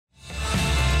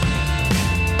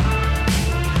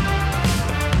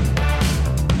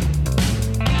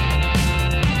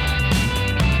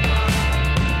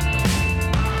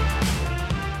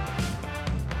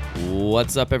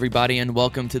What's up, everybody, and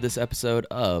welcome to this episode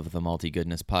of the Malty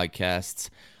Goodness Podcast.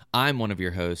 I'm one of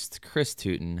your hosts, Chris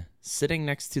Tootin, sitting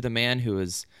next to the man who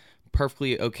is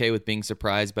perfectly okay with being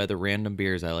surprised by the random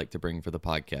beers I like to bring for the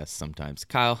podcast sometimes.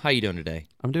 Kyle, how you doing today?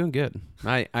 I'm doing good.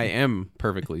 I am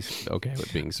perfectly okay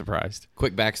with being surprised.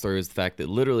 Quick backstory is the fact that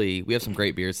literally we have some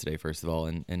great beers today, first of all,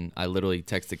 and I literally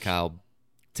texted Kyle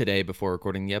today before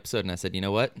recording the episode, and I said, you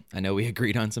know what? I know we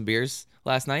agreed on some beers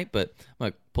last night, but I'm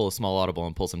going to pull a small audible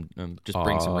and pull some, just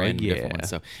bring some random different ones.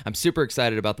 So I'm super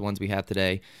excited about the ones we have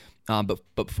today. But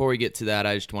before we get to that,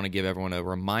 I just want to give everyone a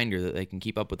reminder that they can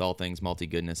keep up with all things Malty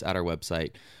Goodness at our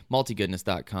website,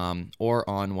 maltygoodness.com, or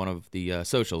on one of the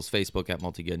socials, Facebook at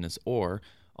Malty Goodness, or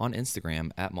on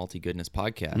Instagram at Malty Goodness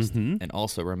Podcast. Mm-hmm. And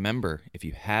also remember, if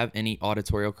you have any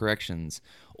auditorial corrections,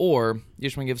 or you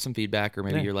just want to give some feedback, or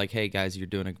maybe you're like, hey guys, you're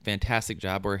doing a fantastic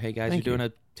job, or hey guys, you're doing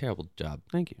a terrible job.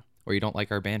 Thank you. Or you don't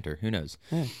like our banter. Who knows?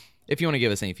 Yeah. If you want to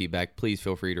give us any feedback, please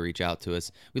feel free to reach out to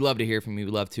us. We love to hear from you.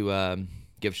 We love to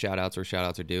give shout-outs or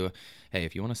shout-outs are due. Hey,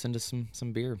 if you want to send us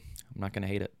some beer, I'm not going to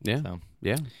hate it. Yeah. So.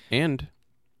 Yeah. And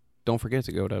don't forget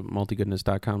to go to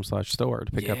maltygoodness.com/store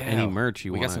to pick up any merch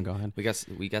you want. Go ahead.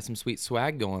 We got some sweet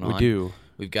swag going on. We do.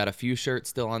 We've got a few shirts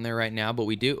still on there right now, but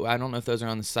we do. I don't know if those are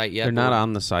on the site yet. They're not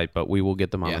on the site, but we will get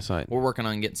them on the site. We're working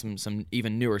on getting some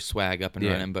even newer swag up and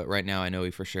running, but right now I know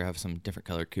we for sure have some different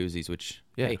color koozies, which,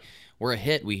 hey, we're a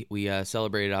hit. We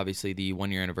celebrated, obviously, the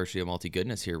 1-year anniversary of Malty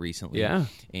Goodness here recently. Yeah,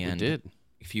 and we did.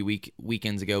 A few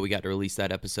weekends ago, we got to release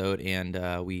that episode, and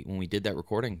when we did that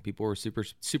recording, people were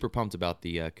super pumped about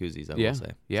the koozies, I will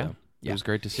say. Yeah, so, it was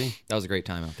great to see. That was a great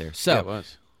time out there. So, it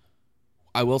was.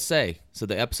 I will say, so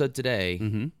the episode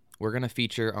today, we're going to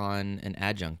feature on an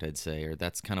adjunct, I'd say, or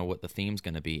that's kind of what the theme's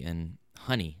going to be, and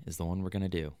honey is the one we're going to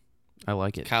do. I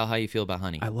like it. Kyle, how you feel about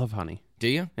honey? I love honey. Do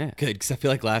you? Yeah. Good, because I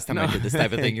feel like last time I did this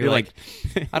type of thing, you're like,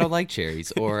 I don't like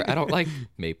cherries, or I don't like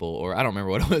maple, or I don't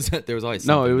remember what it was. There was always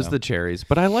something. No, it was the cherries,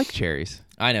 but I like cherries.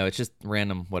 I know, it's just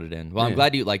random what it in. Well, I'm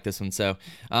glad you like this one. So,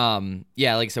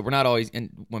 yeah, like I said, we're not always,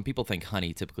 and when people think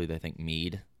honey, typically they think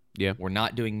mead. Yeah. We're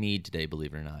not doing mead today,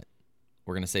 believe it or not.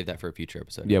 We're going to save that for a future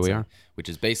episode. Yeah, we are. Which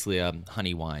is basically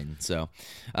honey wine. So,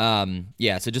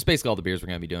 yeah, so just basically all the beers we're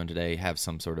going to be doing today have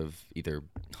some sort of either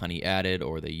honey added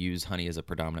or they use honey as a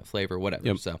predominant flavor, whatever.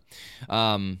 Yep. So,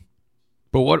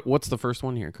 but what's the first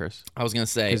one here, Chris? I was going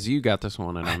to say, because you got this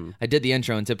one, and I did the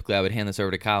intro, and typically I would hand this over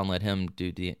to Kyle and let him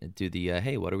do the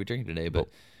hey, what are we drinking today? But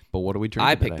what are we drinking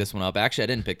I today? picked this one up. Actually, I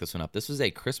didn't pick this one up. This was a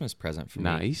Christmas present for me.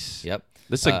 Nice. Yep.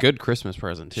 This is a good Christmas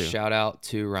present too. Shout out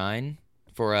to Ryan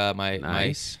for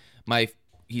my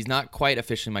he's not quite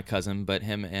officially my cousin, but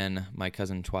him and my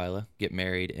cousin Twyla get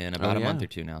married in about a month or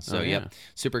two now. So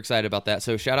super excited about that.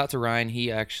 So shout out to Ryan.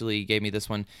 He actually gave me this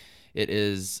one. It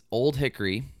is Old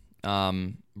Hickory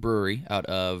Brewery out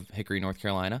of Hickory, North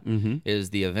Carolina. It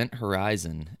is the Event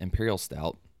Horizon Imperial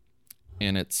Stout,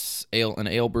 and it's an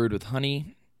ale brewed with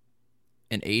honey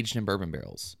and aged in bourbon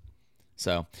barrels.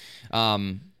 So,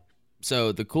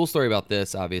 so the cool story about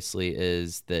this, obviously,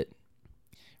 is that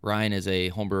Ryan is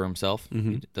a homebrewer himself.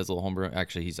 He does a little homebrew.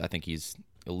 Actually, I think he's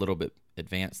a little bit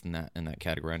advanced in that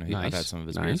category. I know I've had some of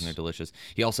his beers and they're delicious.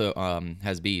 He also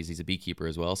has bees. He's a beekeeper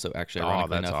as well. So actually,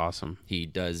 ironically enough, awesome. He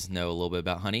does know a little bit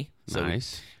about honey. So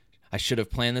nice. I should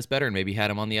have planned this better and maybe had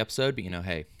him on the episode. But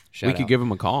hey, we could give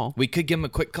him a call. We could give him a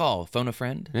quick call. Phone a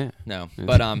friend. Yeah. No.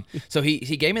 But so he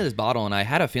gave me this bottle, and I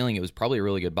had a feeling it was probably a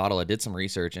really good bottle. I did some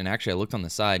research, and actually I looked on the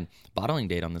side. Bottling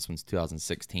date on this one's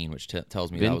 2016, which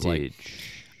tells me Vintage. That was like.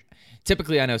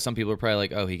 Typically, I know some people are probably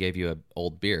like, "Oh, he gave you an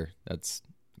old beer. That's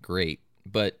great."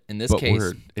 But in this case,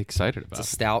 we're excited about it's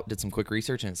a stout. Did some quick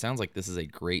research, and it sounds like this is a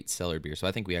great cellar beer. So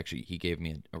I think he gave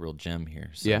me a real gem here.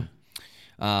 So,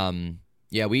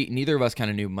 yeah. We neither of us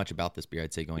kind of knew much about this beer.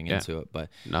 I'd say going into it, but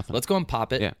nothing. Let's go and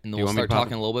pop it, and then we'll start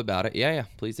talking a little bit about it. Yeah,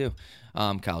 please do.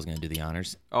 Kyle's gonna do the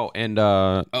honors. Oh, and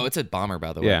it's a bomber,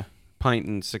 by the way. Yeah, pint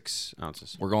and 6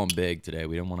 ounces. We're going big today.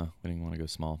 We didn't want to go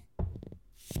small.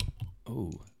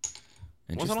 Ooh.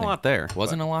 Wasn't a lot there.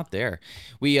 Wasn't a lot there.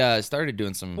 We started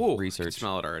doing some research. I can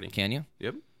smell it already. Can you?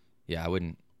 Yep. Yeah, I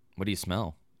wouldn't. What do you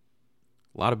smell?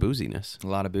 A lot of booziness. A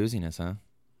lot of booziness, huh?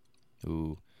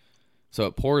 Ooh. So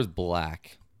it pours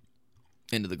black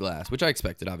into the glass, which I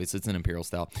expected. Obviously, it's an imperial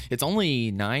stout. It's only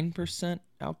 9%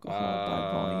 alcohol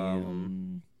by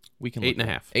volume. We can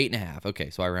 8.5. 8.5. Okay,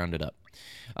 so I rounded up.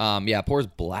 Yeah, it pours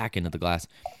black into the glass.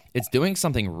 It's doing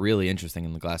something really interesting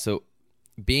in the glass. So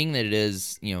being that it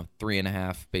is,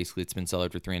 3.5, basically it's been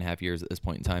cellared for 3.5 years at this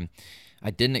point in time, I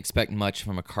didn't expect much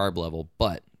from a carb level,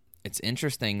 but it's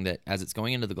interesting that as it's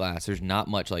going into the glass, there's not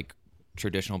much like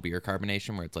traditional beer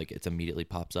carbonation where it's like it immediately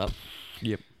pops up.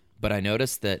 Yep. But I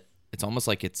noticed that it's almost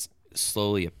like it's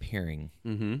slowly appearing.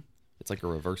 Mm-hmm. It's like a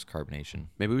reverse carbonation.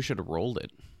 Maybe we should have rolled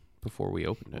it before we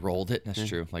opened it. Rolled it? That's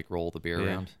true. Like roll the beer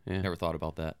around. Yeah. Never thought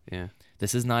about that. Yeah.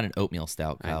 This is not an oatmeal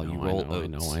stout, Kyle. You roll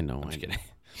oats. I know. I'm just kidding.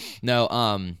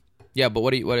 No, yeah, but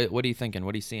what are you thinking?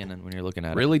 What are you seeing when you're looking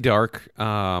at it? Really dark,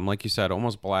 like you said,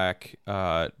 almost black.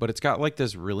 But it's got like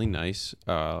this really nice,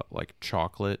 like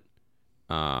chocolate,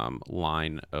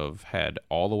 line of head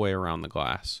all the way around the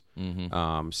glass.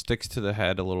 Mm-hmm. Sticks to the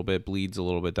head a little bit, bleeds a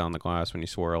little bit down the glass when you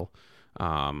swirl.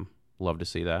 Love to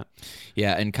see that.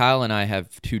 Yeah, and Kyle and I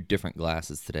have 2 different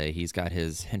glasses today. He's got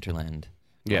his Hinterland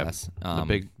glass.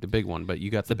 The big one, but you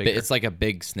got the bigger. It's like a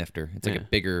big snifter. It's like a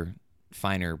bigger,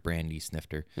 finer brandy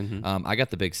snifter. Mm-hmm. I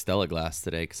got the big Stella glass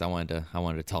today because I wanted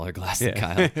a taller glass than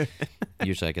Kyle.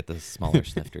 Usually I get the smaller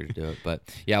snifter to do it, but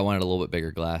yeah, I wanted a little bit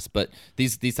bigger glass. But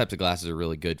these types of glasses are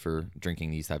really good for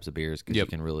drinking these types of beers because you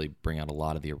can really bring out a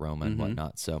lot of the aroma and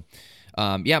whatnot. So,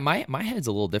 yeah, my head's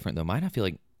a little different though. Mine I feel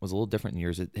like was a little different than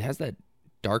yours. It has that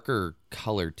darker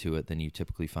color to it than you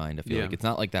typically find. I feel like it's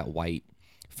not like that white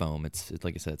foam. It's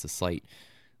like I said, it's a slight,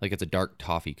 like it's a dark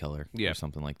toffee color or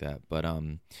something like that. But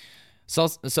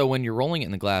so when you're rolling it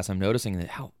in the glass, I'm noticing that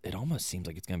how it almost seems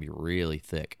like it's gonna be really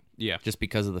thick. Yeah. Just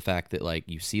because of the fact that like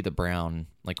you see the brown,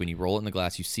 like when you roll it in the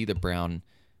glass, you see the brown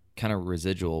kind of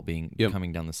residual being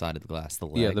coming down the side of the glass. The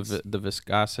legs. Yeah, the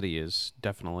viscosity is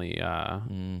definitely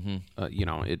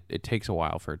it takes a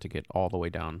while for it to get all the way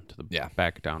down to the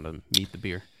back down to meet the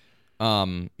beer.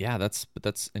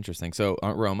 That's interesting. So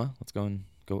aroma, let's go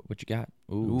what you got.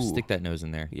 Ooh, stick that nose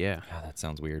in there. Yeah. God, that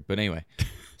sounds weird. But anyway,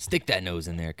 stick that nose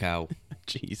in there, Kyle.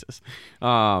 Jesus.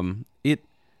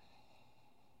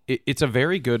 It's a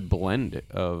very good blend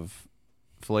of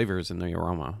flavors in the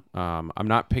aroma. I'm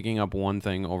not picking up one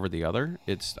thing over the other.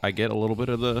 I get a little bit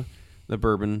of the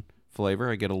bourbon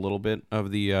flavor. I get a little bit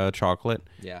of the chocolate.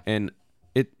 Yeah. And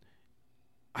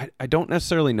I don't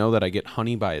necessarily know that I get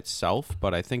honey by itself,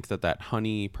 but I think that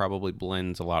honey probably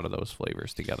blends a lot of those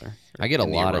flavors together. I get a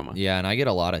lot of and I get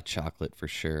a lot of chocolate for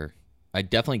sure. I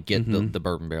definitely get the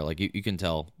bourbon barrel. Like you can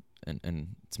tell,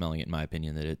 and smelling it, in my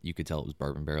opinion, that you could tell it was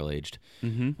bourbon barrel aged.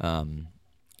 Mm-hmm.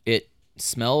 It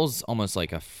smells almost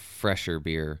like a fresher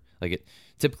beer. Like it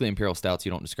typically imperial stouts, you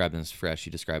don't describe them as fresh.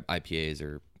 You describe IPAs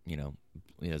or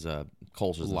as a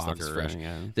Kolsch's and stuff as fresh.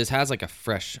 Yeah. This has like a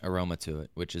fresh aroma to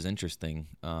it, which is interesting.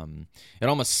 It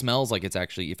almost smells like it's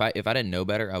actually. If I didn't know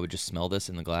better, I would just smell this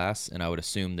in the glass, and I would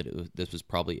assume that this was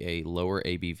probably a lower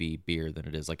ABV beer than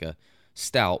it is like a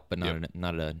stout, but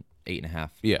not an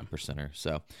 8.5%.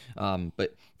 So,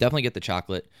 but definitely get the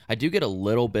chocolate. I do get a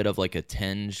little bit of like a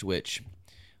tinge, which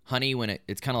honey when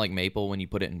it's kind of like maple when you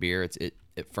put it in beer, it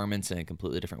ferments in a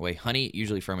completely different way. Honey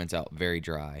usually ferments out very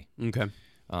dry. Okay.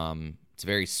 It's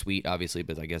very sweet, obviously,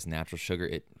 but I guess natural sugar,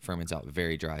 it ferments out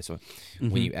very dry. So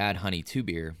when you add honey to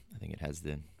beer, I think it has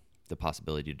the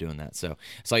possibility of doing that. So I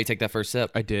saw you take that first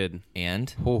sip. I did.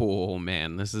 And? Oh,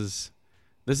 man, this is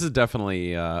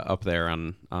definitely up there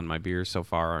on my beers so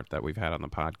far that we've had on the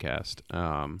podcast.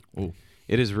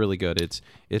 It is really good.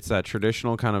 It's that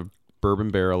traditional kind of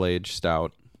bourbon barrel aged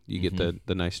stout. You get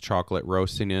the nice chocolate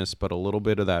roastiness, but a little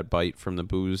bit of that bite from the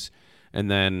booze,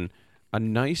 and then a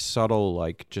nice subtle,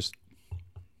 like just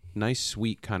nice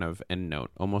sweet kind of end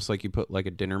note, almost like you put like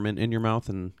a dinner mint in your mouth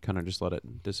and kind of just let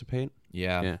it dissipate.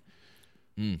 Yeah.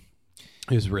 It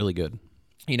was really good.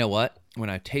 You know what? When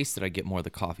I taste it, I get more of the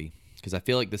coffee because I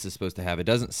feel like this is supposed to have. It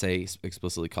doesn't say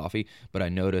explicitly coffee, but I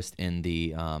noticed in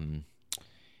the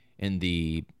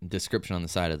description on the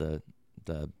side of the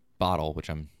bottle, which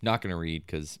I'm not going to read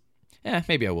because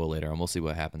maybe I will later on. We'll see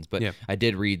what happens. But I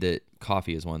did read that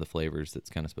coffee is one of the flavors that's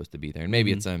kind of supposed to be there. And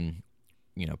maybe it's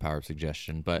power of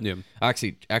suggestion. But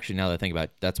actually, now that I think about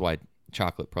it, that's why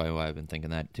chocolate, probably why I've been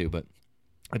thinking that too. But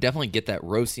I definitely get that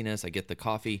roastiness. I get the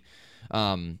coffee.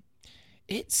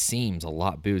 It seems a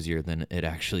lot boozier than it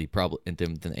actually probably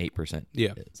than 8%.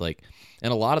 Yeah. It's like,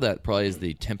 and a lot of that probably is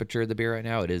the temperature of the beer right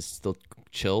now. It is still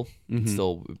chill. It's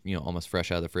still, almost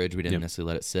fresh out of the fridge. We didn't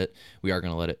necessarily let it sit. We are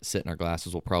going to let it sit in our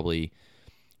glasses. We'll probably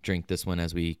drink this one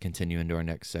as we continue into our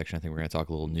next section. I think we're going to talk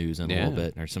a little news in a little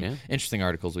bit, or some interesting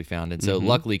articles we found. And so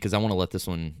luckily, because I want to let this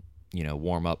one,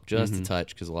 warm up just a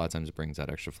touch, because a lot of times it brings out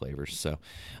extra flavors. So,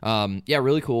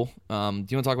 really cool. Do you want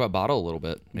to talk about bottle a little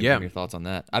bit? Maybe your thoughts on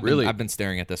that. I've been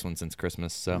staring at this one since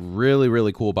Christmas. So really,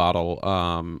 really cool bottle.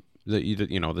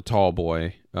 The tall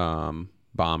boy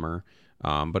bomber.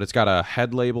 But it's got a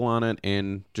head label on it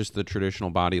and just the traditional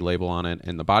body label on it.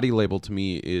 And the body label to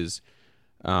me is,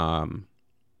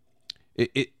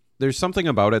 there's something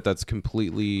about it that's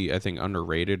completely, I think,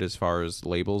 underrated as far as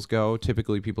labels go.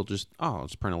 Typically, people just,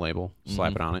 let's print a label,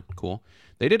 slap it on it, cool.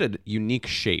 They did a unique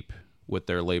shape with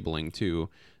their labeling too.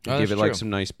 They Oh, give it that's like true. some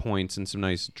nice points and some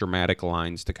nice dramatic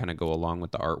lines to kind of go along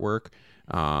with the artwork.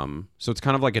 So it's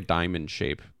kind of like a diamond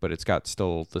shape, but it's got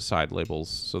still the side labels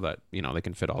so that, you know, they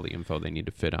can fit all the info they need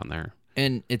to fit on there.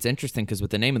 And it's interesting because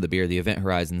with the name of the beer, the Event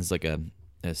Horizon is like a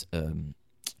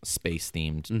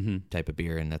space-themed type of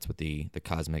beer, and that's what the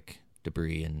cosmic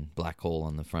debris and black hole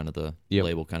on the front of the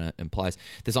label kind of implies.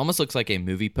 This almost looks like a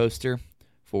movie poster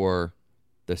for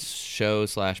the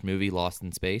show/movie Lost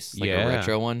in Space, like a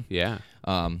retro one. Yeah.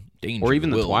 Danger, or even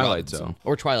the Will Twilight Robinson. Zone.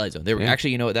 Or Twilight Zone. They were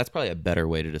actually, you know what, that's probably a better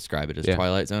way to describe it as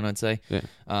Twilight Zone, I'd say. Yeah.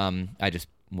 I just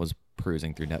was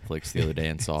perusing through Netflix the other day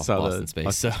and saw Lost in Space.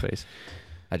 Lost in Space.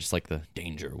 I just like the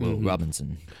Danger, Will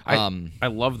Robinson. I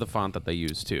love the font that they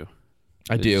use too.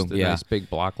 I do, the yeah. Nice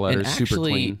big block letters, And actually, super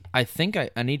clean. I think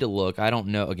I need to look. I don't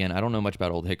know. Again, I don't know much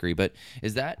about Old Hickory, but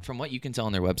is that, from what you can tell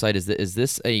on their website, is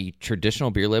this a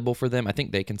traditional beer label for them? I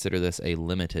think they consider this a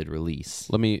limited release.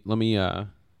 Let me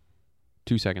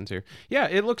 2 seconds here. Yeah,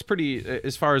 it looks pretty,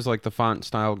 as far as like the font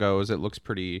style goes, it looks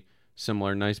pretty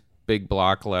similar. Nice big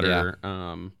block letter.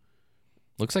 Yeah.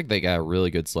 Looks like they got a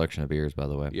really good selection of beers, by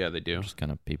the way. Yeah, they do. I'm just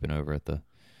kind of peeping over at the...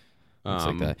 Looks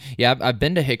like that. Yeah, I've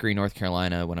been to Hickory, North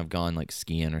Carolina when I've gone like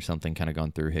skiing or something, kind of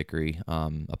gone through Hickory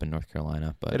up in North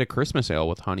Carolina. But they had a Christmas ale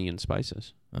with honey and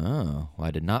spices. Oh, well, I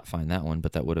did not find that one,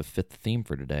 but that would have fit the theme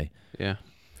for today. Yeah.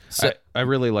 So, I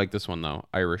really like this one, though.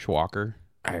 Irish Walker.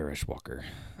 Irish Walker.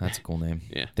 That's a cool name.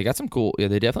 Yeah. They got some cool... Yeah,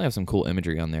 they definitely have some cool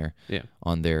imagery on there. Yeah.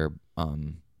 On their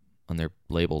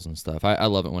labels and stuff. I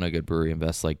love it when a good brewery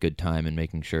invests like good time in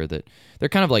making sure that they're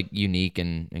kind of like unique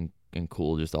and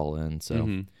cool just all in.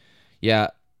 So, yeah.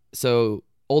 So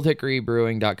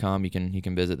oldhickorybrewing.com, you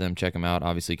can visit them, check them out.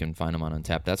 Obviously, you can find them on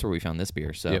Untapped. That's where we found this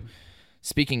beer. So,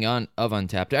 speaking of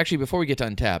Untapped, actually, before we get to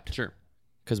Untapped, sure,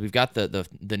 because we've got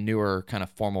the newer kind of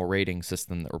formal rating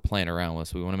system that we're playing around with,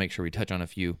 so we want to make sure we touch on a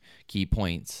few key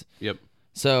points. Yep.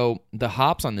 So the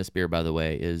hops on this beer, by the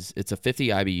way, it's a 50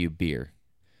 IBU beer.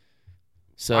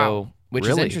 So, wow. Which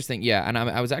Really? is interesting, yeah. And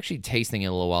I was actually tasting it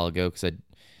a little while ago because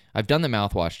I've done the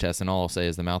mouthwash test, and all I'll say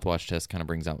is the mouthwash test kind of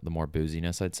brings out the more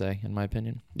booziness, I'd say, in my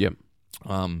opinion. Yep.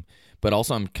 But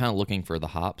also I'm kind of looking for the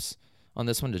hops on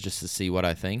this one to see what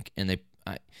I think, and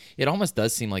it almost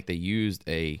does seem like they used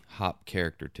a hop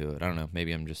character to it. I don't know.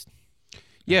 Maybe I'm just...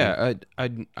 Yeah,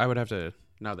 I would have to,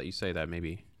 now that you say that,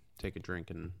 maybe take a drink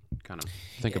and kind of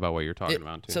think about what you're talking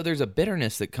about, too. So there's a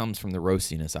bitterness that comes from the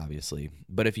roastiness, obviously.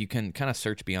 But if you can kind of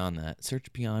search beyond that,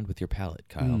 search beyond with your palate,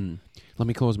 Kyle. Let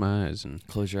me close my eyes and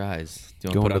close your eyes. Do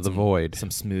you go want to into the void. Some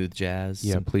smooth jazz?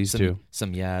 Yeah, please do.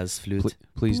 Some Yaz flute?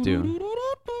 Please do.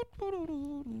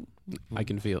 I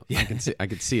can feel it. I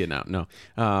can see it now.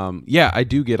 No. Yeah, I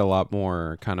do get a lot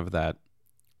more kind of that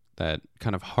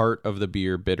kind of heart of the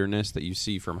beer bitterness that you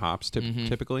see from hops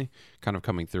typically kind of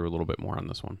coming through a little bit more on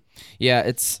this one. Yeah,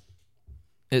 it's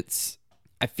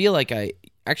I feel like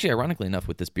ironically enough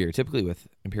with this beer, typically with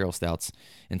imperial stouts,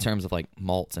 in terms of like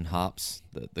malts and hops,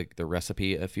 the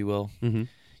recipe, if you will,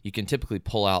 you can typically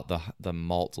pull out the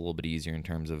malts a little bit easier in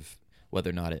terms of whether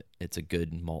or not it's a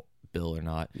good malt bill or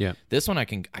not. Yeah. This one I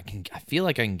feel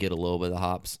like I can get a little bit of the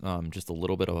hops, just a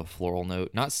little bit of a floral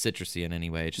note, not citrusy in any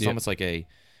way. It's just almost like a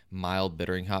mild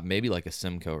bittering hop, maybe like a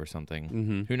Simcoe or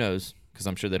something. Who knows? Because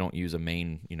I'm sure they don't use a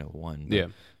main, one.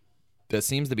 But that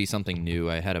seems to be something new.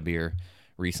 I had a beer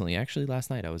recently. Actually, last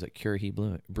night I was at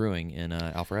Currahee Brewing in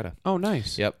Alpharetta. Oh,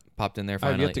 nice. Yep, popped in there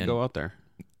finally. I've yet to go out there.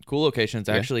 Cool locations,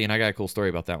 actually, and I got a cool story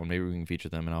about that one. Maybe we can feature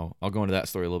them, and I'll go into that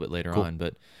story a little bit later on.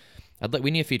 But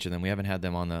we need to feature them. We haven't had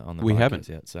them on the we podcast haven't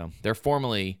yet. So they're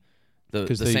formerly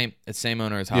the same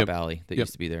owner as Hop Alley that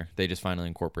used to be there. They just finally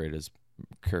incorporated as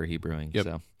Currahee Brewing. Yep.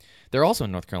 So they're also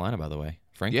in North Carolina, by the way.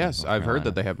 Franklin, yes, North I've heard Carolina.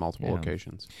 that they have multiple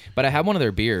locations. But I had one of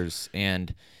their beers,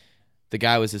 and the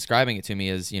guy was describing it to me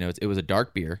as, it was a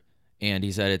dark beer, and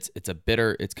he said it's a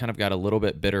bitter. It's kind of got a little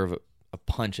bit bitter of a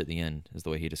punch at the end, is the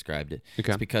way he described it.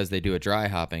 Okay. It's because they do a dry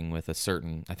hopping with a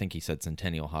certain, I think he said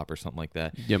Centennial hop or something like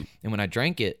that. Yep. And when I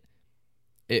drank it,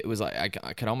 it was like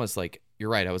I could almost like, you're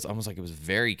right, I was almost like it was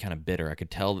very kind of bitter. I could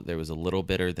tell that there was a little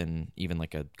bitter than even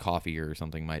like a coffee or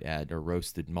something might add, or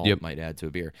roasted malt might add to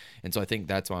a beer. And so I think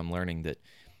that's why I'm learning that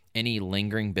any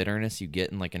lingering bitterness you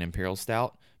get in like an imperial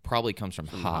stout probably comes from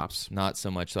hops, not so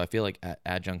much. So I feel like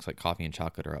adjuncts like coffee and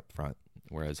chocolate are up front,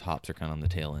 whereas hops are kind of on the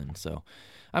tail end. So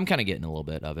I'm kind of getting a little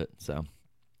bit of it. So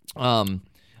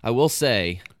I will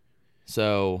say,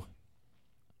 so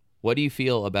what do you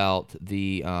feel about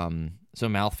the so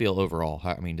mouthfeel overall?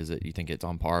 I mean, you think it's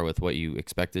on par with what you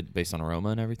expected based on aroma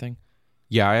and everything?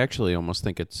 Yeah, I actually almost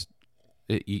think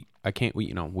I can't,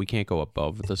 we can't go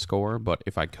above the score, but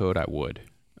if I could, I would.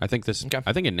 I think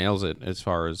I think it nails it as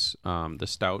far as the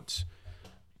stouts.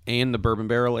 and the bourbon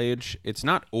barrel age, it's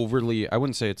not overly. I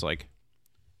wouldn't say it's like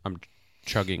I'm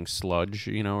chugging sludge,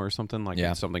 or something like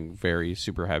it's something very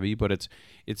super heavy, but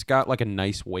it's got like a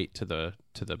nice weight to the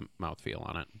mouthfeel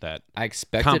on it that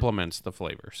complements the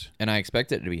flavors. And I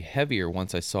expect it to be heavier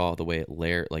once I saw the way it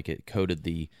it coated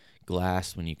the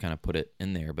glass when you kind of put it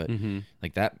in there, but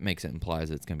like that makes it implies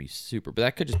that it's gonna be super. But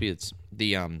that could just be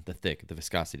the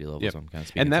viscosity levels. Yep. I'm kind of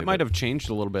speaking and that to, might have changed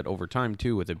a little bit over time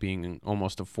too, with it being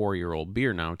almost a 4-year-old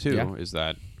beer now too. Yeah. Is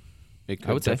that it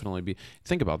could definitely be.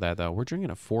 Think about that though. We're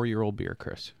drinking a 4-year-old beer,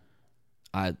 Chris.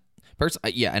 And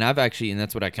I've actually, and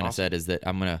that's what I kind of said is that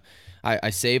I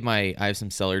have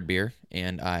some cellared beer,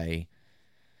 and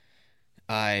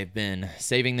I've been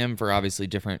saving them for obviously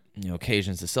different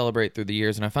occasions to celebrate through the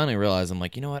years, and I finally realized I'm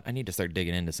like, you know what, I need to start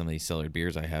digging into some of these cellared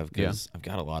beers I have because I've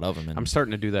got a lot of them. And I'm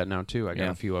starting to do that now too. I got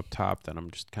a few up top that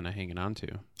I'm just kind of hanging on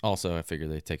to. Also, I figure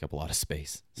they take up a lot of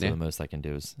space, so the most I can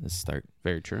do is start.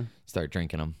 Very true. Start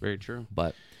drinking them. Very true.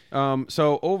 But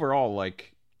so overall,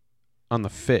 like on the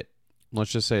fit,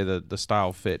 let's just say the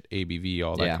style, fit, ABV,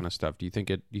 all that kind of stuff. Do you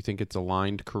think it's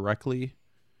aligned correctly,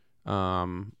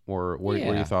 or what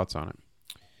are your thoughts on it?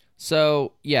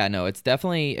 So it's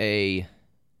definitely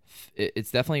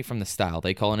from the style.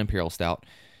 They call it an imperial stout.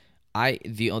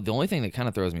 The only thing that kind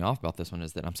of throws me off about this one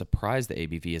is that I'm surprised the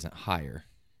ABV isn't higher.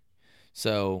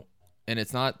 So, and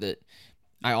it's not that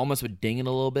I almost would ding it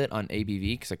a little bit on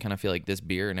ABV because I kind of feel like this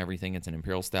beer and everything, it's an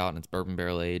imperial stout and it's bourbon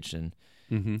barrel aged and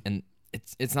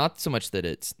it's not so much that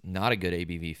it's not a good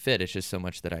ABV fit. It's just so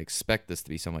much that I expect this to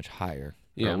be so much higher,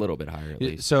 or a little bit higher at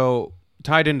least. So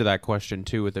tied into that question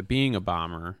too, with it being a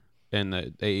bomber and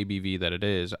the ABV that it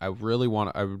is, I would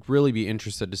really be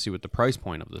interested to see what the price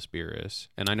point of this beer is.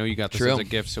 And I know you got this as a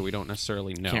gift, so we don't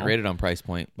necessarily know. Can't rate it on price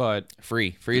point, but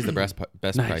free is the best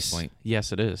nice. Price point.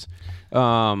 Yes, it is.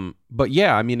 But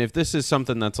yeah, I mean, if this is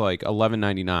something that's like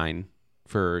 $11.99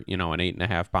 for an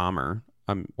 8.5 bomber,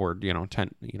 or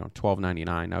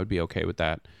 $12.99, I would be okay with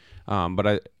that. But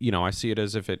I see it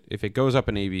as if it goes up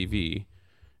in ABV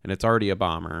and it's already a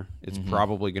bomber, it's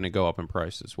probably going to go up in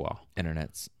price as well.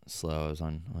 Internet's slow. I was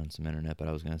on some internet, but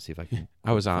I was going to see if I can.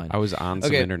 I was on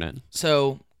some internet.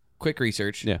 So quick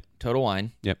research. Yeah. Total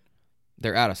Wine. Yep.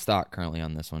 They're out of stock currently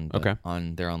on this one. But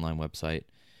on their online website,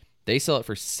 they sell it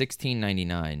for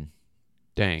 $16.99.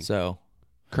 Dang. So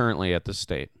currently at the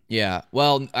state. Yeah.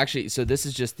 Well, actually, so this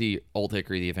is just the Old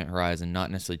Hickory, the Event Horizon, not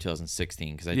necessarily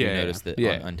 2016, because I do notice that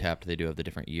on Untapped they do have the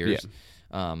different years.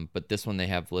 Yeah. But this one they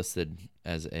have listed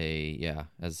as a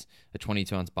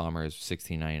 22-ounce bomber is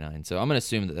 $16.99. So I'm gonna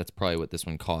assume that that's probably what this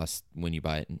one costs when you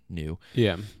buy it new.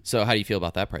 Yeah. So how do you feel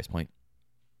about that price point?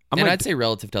 I'd say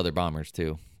relative to other bombers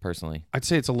too, personally. I'd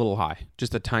say it's a little high,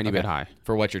 just a tiny bit high.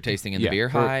 For what you're tasting in the beer,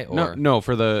 or no,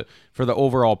 for the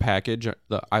overall package.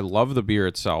 I love the beer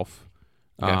itself,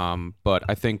 but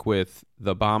I think with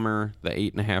the bomber, the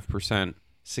 8.5%,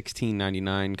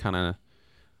 $16.99 kind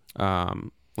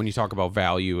of. When you talk about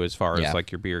value as far as like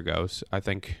your beer goes, I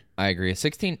think I agree.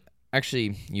 16.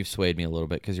 Actually, you've swayed me a little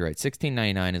bit because you're right.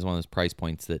 $16.99 is one of those price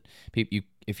points that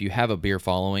if you have a beer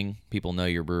following, people know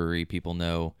your brewery, people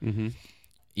know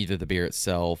either the beer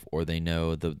itself or they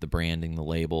know the branding, the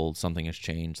label, something has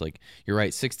changed. Like you're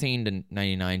right,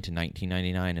 $16.99 to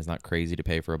 $19.99 is not crazy to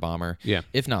pay for a bomber. Yeah,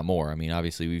 if not more. I mean,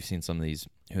 obviously we've seen some of these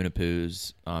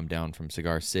Hunapoos down from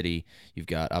Cigar City. You've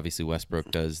got obviously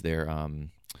Westbrook does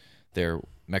their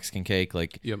Mexican cake.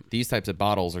 Like these types of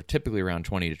bottles are typically around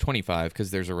 20 to 25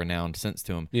 because there's a renowned sense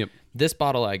to them. Yep. This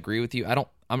bottle, I agree with you.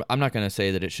 I'm not going to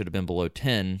say that it should have been below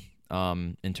 10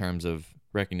 in terms of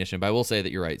recognition, but I will say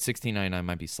that you're right. $16.99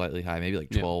 might be slightly high, maybe like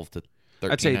 12 to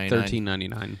 $13.99. I'd say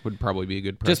 $13.99 would probably be a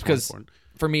good price. Just because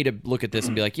for me to look at this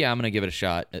and be like, yeah, I'm going to give it a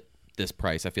shot at this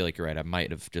price, I feel like you're right. I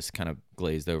might have just kind of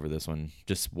glazed over this one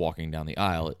just walking down the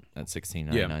aisle at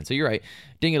 $16.99. Yeah. So you're right.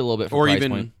 Ding it a little bit for price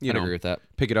point. I agree with that.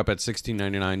 Pick it up at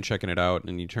 $16.99, checking it out,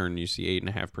 and you see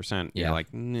 8.5%. Yeah. You're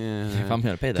like, nah. If I'm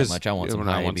going to pay that much, I want some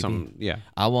high ABV.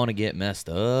 I want to get messed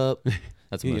up.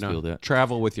 That's what most people do.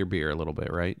 Travel with your beer a little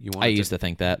bit, right? I used to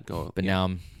think that, but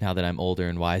now that I'm older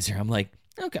and wiser, I'm like,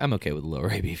 okay, I'm okay with lower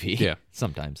ABV. Yeah.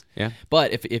 Sometimes. Yeah.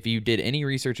 But if you did any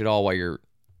research at all while you're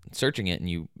searching it and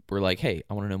you were like, hey,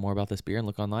 I want to know more about this beer and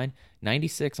look online,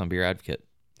 96 on Beer Advocate.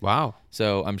 Wow.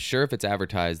 So I'm sure if it's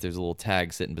advertised, there's a little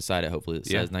tag sitting beside it, hopefully, that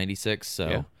says 96.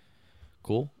 So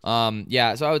cool. So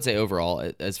I would say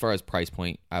overall, as far as price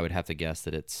point, I would have to guess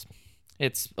that it's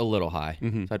a little high.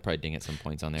 So I'd probably ding at some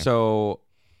points on there. So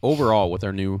overall, with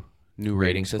our new new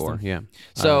rating system. Yeah.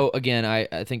 So again,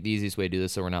 I think the easiest way to do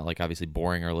this, so we're not like obviously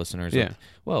boring our listeners. Yeah. With,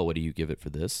 well, what do you give it for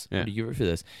this? Yeah. What do you give it for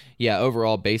this? Yeah.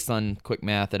 Overall, based on quick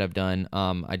math that I've done,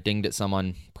 I dinged it some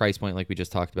on price point, like we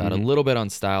just talked about, a little bit on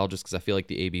style, just because I feel like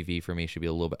the ABV for me should be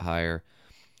a little bit higher.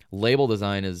 Label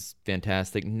design is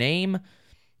fantastic. Name,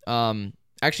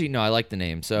 actually, no, I like the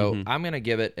name. So I'm gonna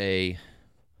give it a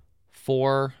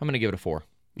 4. I'm gonna give it a 4.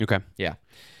 Okay. Yeah.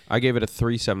 I gave it a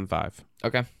 3.75.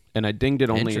 Okay. And I dinged it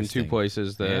only in 2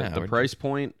 places, the price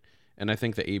point and I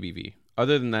think the ABV.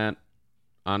 Other than that,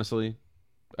 honestly,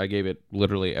 I gave it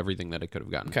literally everything that it could have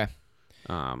gotten. Okay.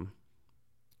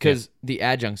 Because the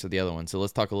adjuncts are the other one. So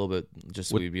let's talk a little bit,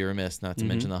 just we'd be remiss not to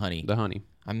mention the honey. The honey.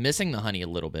 I'm missing the honey a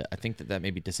little bit. I think that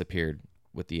maybe disappeared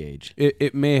with the age.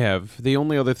 It may have. The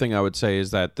only other thing I would say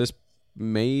is that this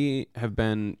may have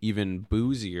been even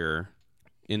boozier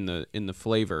in the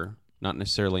flavor, not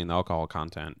necessarily in the alcohol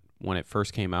content, when it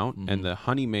first came out, and the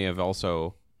honey may have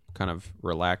also kind of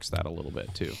relaxed that a little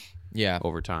bit too. Yeah,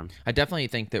 over time. I definitely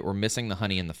think that we're missing the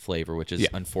honey in the flavor, which is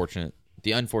unfortunate.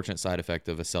 The unfortunate side effect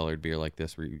of a cellared beer like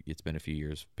this, where it's been a few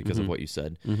years because of what you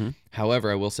said.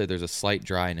 However, I will say there's a slight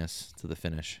dryness to the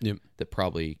finish that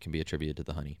probably can be attributed to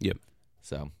the honey.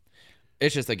 So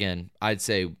it's just, again, I'd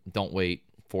say don't wait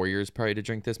 4 years probably to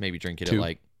drink this. Maybe drink it 2. at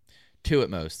like 2 at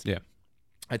most. Yeah.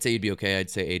 I'd say you'd be okay. I'd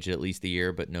say age it at least a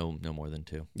year, but no more than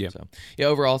 2. Yeah. So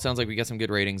overall, sounds like we got some good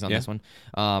ratings on this one.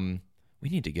 We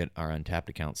need to get our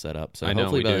Untapped account set up. So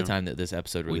hopefully by the time that this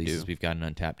episode releases, we've got an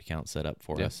Untapped account set up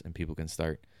for us, and people can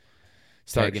start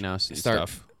tagging us and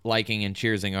stuff, liking and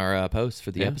cheersing our posts for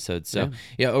the episodes. So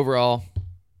overall,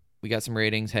 we got some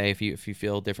ratings. Hey, if you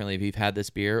feel differently, if you've had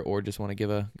this beer or just want to give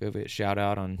a shout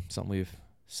out on something we've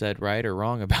said right or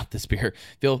wrong about this beer,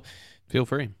 feel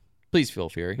free. Please feel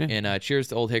free. Yeah. And cheers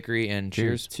to Old Hickory, and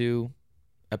cheers to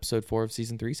episode 4 of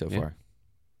season 3 so far.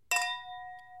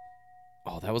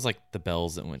 Oh, that was like the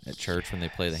bells that went at church when they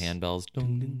play the handbells.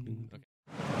 Ding, ding, ding. Okay.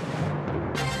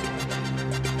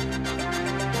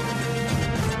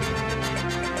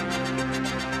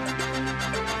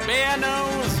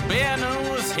 Beer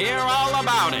news, hear all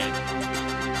about it.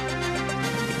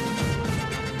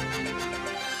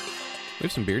 We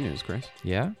have some beer news, Chris.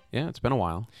 Yeah? Yeah, it's been a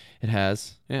while. It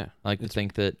has. Yeah. I like to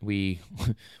think that we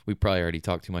probably already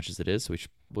talked too much as it is, so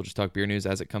we'll just talk beer news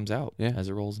as it comes out, as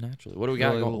it rolls naturally. What do we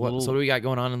got? What do we got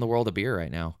going on in the world of beer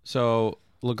right now? So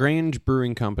LaGrange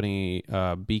Brewing Company,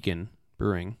 Beacon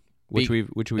Brewing, which we've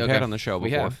had on the show before.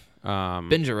 We have.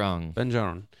 Benjarong.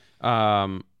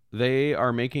 They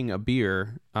are making a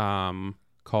beer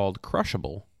called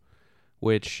Crushable,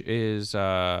 which is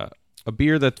a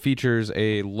beer that features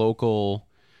a local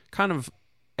kind of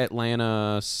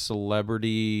Atlanta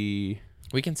celebrity.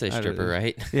 We can say stripper,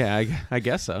 right? Yeah, I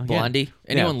guess so. Blondie.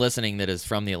 Yeah. Anyone listening that is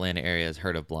from the Atlanta area has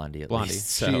heard of Blondie at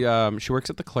least. So. She works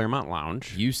at the Claremont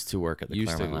Lounge. Used to work at the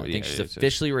Claremont Lounge. I think she's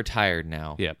officially retired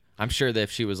now. Yeah. I'm sure that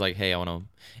if she was like, hey, I want to,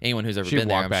 anyone who's ever been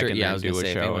there, I'm sure, I was going to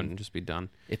say, show and just be done.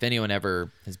 If anyone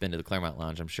ever has been to the Claremont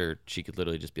Lounge, I'm sure she could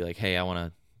literally just be like, hey, I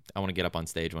want to get up on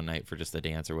stage one night for just a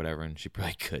dance or whatever, and she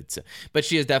probably could. So, but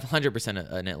she is definitely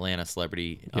 100% an Atlanta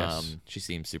celebrity. Yes. She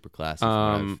seems super classy.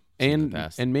 And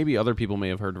maybe other people may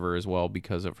have heard of her as well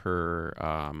because of her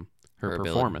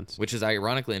performance, ability, which is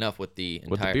ironically enough what the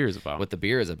beer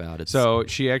is about. So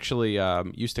she actually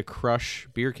used to crush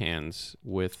beer cans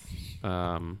with.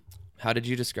 How did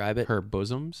you describe it? Her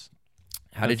bosoms.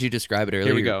 How did you describe it earlier?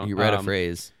 Here we go. You read a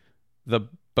phrase. The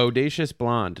bodacious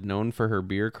blonde, known for her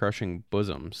beer-crushing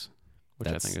bosoms, which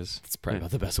I think is probably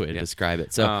about the best way to describe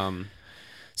it. So,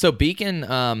 so Beacon,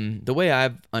 the way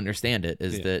I understand it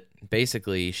is that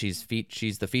basically she's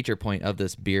the feature point of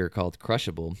this beer called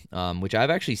Crushable, which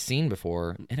I've actually seen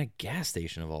before in a gas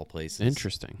station of all places.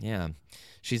 Interesting. Yeah,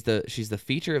 she's the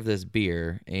feature of this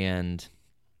beer, and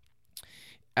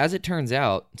as it turns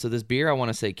out, so this beer I want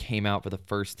to say came out for the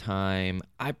first time.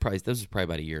 This was probably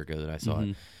about a year ago that I saw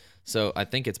it. So I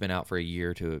think it's been out for a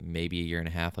year to maybe a year and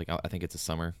a half. Like I think it's a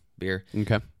summer beer.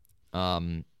 Okay.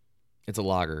 It's a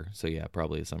lager, so yeah,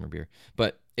 probably a summer beer.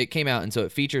 But it came out, and so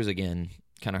it features again,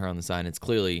 kind of her on the side. It's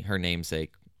clearly her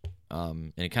namesake,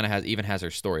 and it kind of has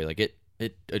her story. Like it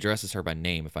addresses her by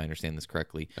name, if I understand this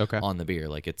correctly. Okay. On the beer,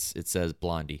 like it says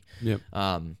Blondie. Yep.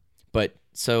 But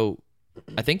so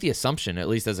I think the assumption, at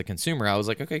least as a consumer, I was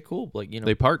like, okay, cool. Like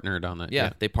they partnered on it.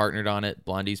 Yeah, they partnered on it.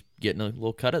 Blondie's getting a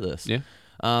little cut of this. Yeah.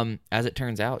 As it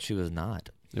turns out, she was not.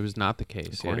 It was not the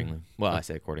case. Accordingly. Yeah. Well, I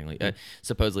say accordingly.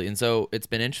 Supposedly. And so it's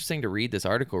been interesting to read this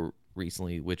article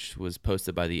recently, which was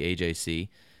posted by the AJC,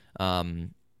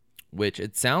 which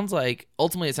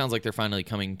ultimately it sounds like they're finally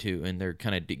coming to, and they're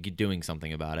kind of doing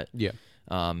something about it. Yeah.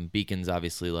 Beacon's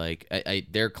obviously like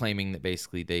they're claiming that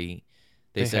basically they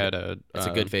said it's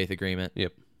a good faith agreement.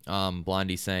 Yep.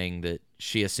 Blondie's saying that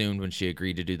she assumed when she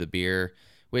agreed to do the beer,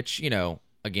 which, you know,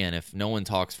 again, if no one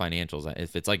talks financials,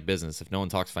 if it's like business, if no one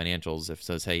talks financials, if it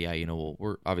says, hey, yeah, you know,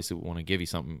 we want to give you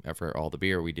something for all the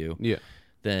beer we do,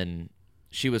 then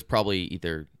she was probably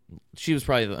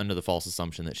under the false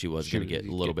assumption that she was going to get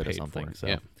a little bit of something. So.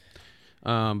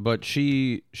 Yeah. But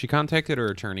she contacted her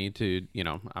attorney to, you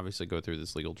know, obviously go through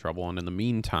this legal trouble. And in the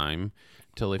meantime,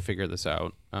 till they figure this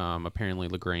out, apparently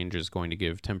LaGrange is going to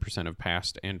give 10% of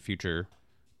past and future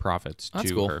profits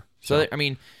to her. So I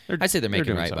mean, I say they're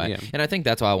making right by it. And I think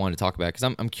that's why I wanted to talk about it,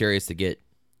 because I'm curious to get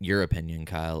your opinion,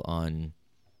 Kyle, on,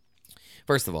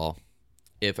 first of all,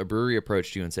 if a brewery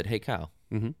approached you and said, hey, Kyle,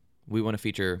 we want to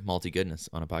feature Malty Goodness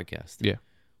on a podcast. Yeah.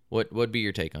 What would be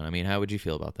your take on it? I mean, how would you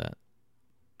feel about that?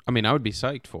 I mean, I would be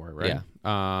psyched for it, right?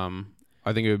 Yeah.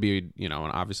 I think it would be, you know,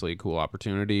 obviously a cool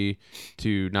opportunity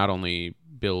to not only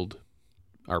build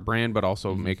our brand, but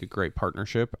also make a great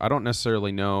partnership. I don't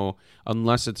necessarily know,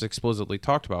 unless it's explicitly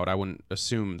talked about, I wouldn't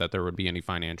assume that there would be any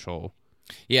financial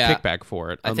kickback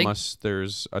for it, unless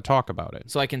there's a talk about it.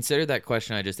 So I considered that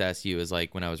question I just asked you as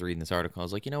like when I was reading this article, I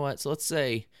was like, you know what? So let's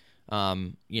say,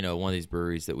 you know, one of these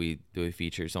breweries that we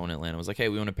feature, someone in Atlanta was like, hey,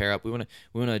 we want to pair up. We want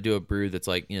to do a brew that's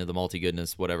like, you know, the Malty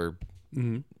Goodness, whatever,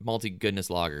 Malty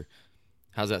Goodness lager.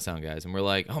 How's that sound, guys? And we're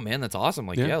like, oh man, that's awesome.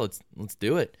 Like, yeah, let's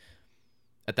do it.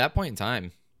 At that point in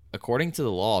time, according to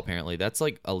the law, apparently that's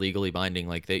like a legally binding,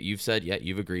 like that you've said, yeah,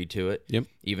 you've agreed to it. Yep.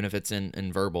 Even if it's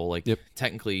in verbal, like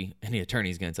technically any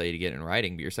attorney's going to tell you to get it in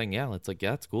writing, but you're saying, yeah, it's like,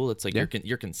 yeah, it's cool. It's like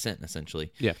your consent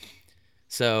essentially. Yeah.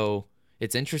 So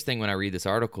it's interesting when I read this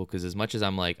article, because as much as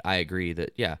I'm like, I agree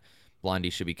that, yeah, Blondie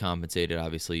should be compensated.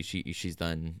 Obviously she's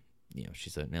done, you know,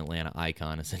 she's an Atlanta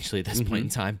icon essentially at this point in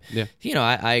time. Yeah. You know,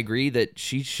 I agree that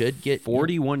she should get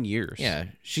 41 years. Yeah.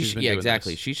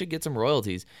 Exactly. She should get some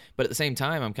royalties. But at the same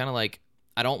time, I'm kind of like,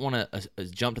 I don't want to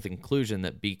jump to the conclusion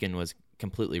that Beacon was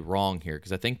completely wrong here,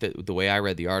 because I think that the way I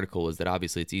read the article is that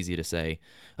obviously it's easy to say,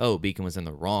 oh, Beacon was in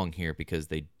the wrong here because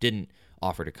they didn't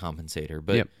offer to compensate her.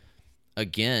 But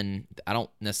again, I don't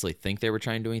necessarily think they were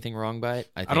trying to do anything wrong by it.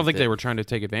 I don't think they were trying to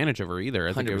take advantage of her either.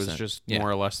 I think it was just more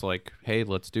or less like, hey,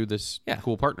 let's do this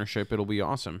cool partnership. It'll be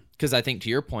awesome. Because I think, to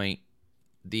your point,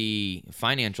 the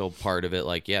financial part of it,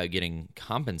 like, yeah, getting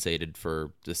compensated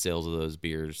for the sales of those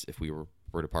beers, if we were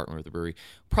to partner with the brewery,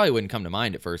 probably wouldn't come to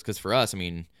mind at first. Because for us, I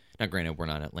mean, now granted, we're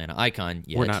not an Atlanta icon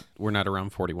yet. We're not around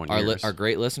 41 years. Our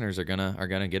great listeners are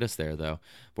gonna get us there though,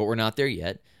 but we're not there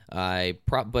yet. So I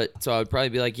would probably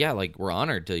be like, yeah, like we're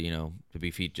honored to, you know, to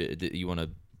be featured. You want to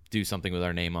do something with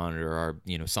our name on it, or our,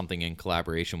 you know, something in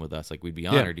collaboration with us. Like, we'd be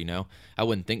honored. You know, I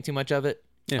wouldn't think too much of it.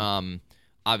 Yeah.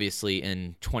 Obviously,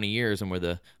 in 20 years, and we're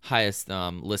the highest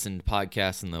listened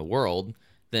podcast in the world,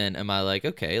 then am I like,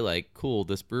 okay, like, cool,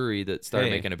 this brewery that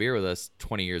started making a beer with us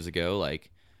 20 years ago,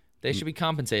 like, they should be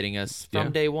compensating us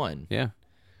from day one. Yeah.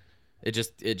 It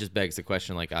just begs the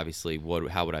question, like, obviously,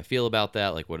 how would I feel about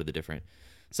that? Like, what are the different?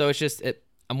 So it's just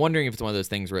I'm wondering if it's one of those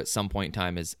things where at some point in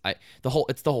time it's the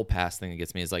whole past thing that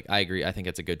gets me is like, I agree. I think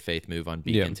it's a good faith move on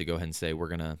Beacon to go ahead and say we're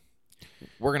gonna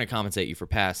compensate you for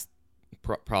past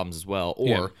problems as well,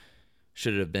 or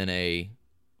should it have been a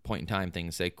point in time thing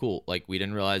to say, cool, like, we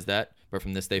didn't realize that, but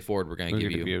from this day forward we're gonna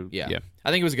give you.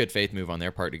 I think it was a good faith move on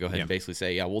their part to go ahead and basically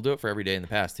say, yeah, we'll do it for every day in the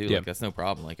past too. Like, that's no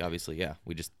problem. Like, obviously,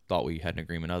 we just thought we had an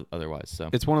agreement otherwise. So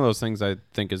it's one of those things, I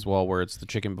think, as well, where it's the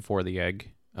chicken before the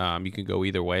egg. You can go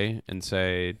either way and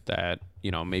say that,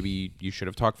 you know, maybe you should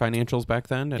have talked financials back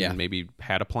then and maybe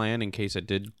had a plan in case it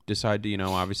did decide to, you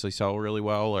know, obviously sell really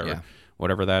well or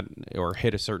whatever that, or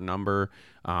hit a certain number.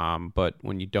 But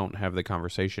when you don't have the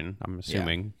conversation, I'm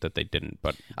assuming that they didn't,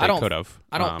 but they could have.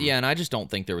 And I just don't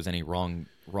think there was any wrong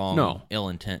ill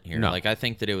intent here. Like, I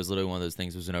think that it was literally one of those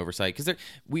things. It was an oversight, because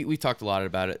we talked a lot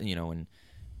about it, you know, and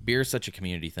beer is such a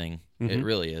community thing. It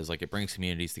really is. Like, it brings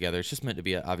communities together. It's just meant to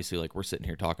be, obviously, like, we're sitting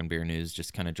here talking beer news,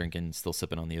 just kind of drinking, still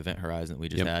sipping on the Event Horizon that we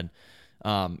just had.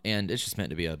 And it's just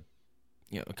meant to be a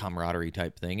camaraderie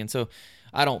type thing. And so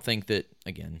I don't think that,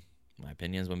 again, my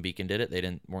opinion is when Beacon did it,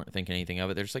 they weren't thinking anything of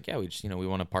it. They're just like, yeah, we just, you know, we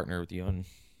want to partner with you. And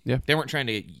they weren't trying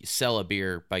to sell a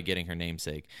beer by getting her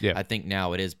namesake. I think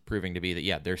now it is proving to be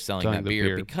that, they're selling that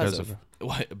beer because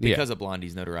of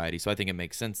Blondie's notoriety. So I think it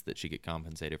makes sense that she get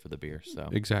compensated for the beer. So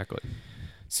exactly.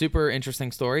 Super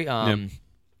interesting story.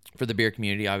 For the beer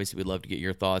community, obviously, we'd love to get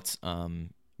your thoughts.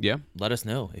 Let us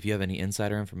know if you have any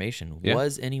insider information.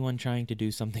 Was anyone trying to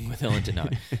do something with Illington? No,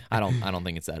 I don't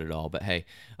think it's that at all. But hey,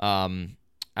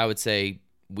 I would say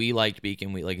we liked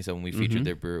Beacon. Like I said, when we featured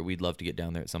their brewer, we'd love to get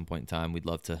down there at some point in time. We'd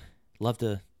love to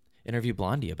interview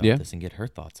Blondie about this and get her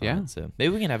thoughts on it. So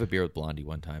maybe we can have a beer with Blondie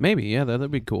one time. Maybe, yeah,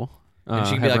 that'd be cool. And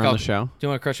she can be like, on the show. Do you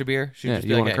want to crush a beer? She'd just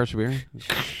be want to crush a beer?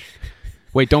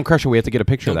 Wait, don't crush it. We have to get a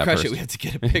picture of that first. Don't crush it. We have to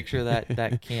get a picture of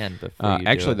that can before you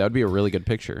actually, that would be a really good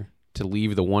picture to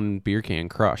leave the one beer can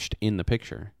crushed in the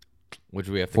picture. Would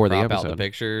we have to crop out the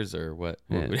pictures or what?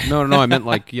 No. I meant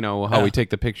like, how we take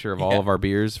the picture of all of our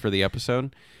beers for the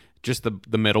episode. Just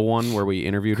the middle one where we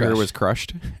interviewed her was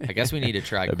crushed. I guess we need to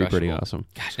try. That'd be pretty awesome.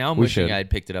 Gosh, now I'm wishing I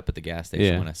had picked it up at the gas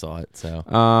station when I saw it.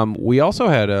 So, we also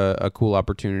had a cool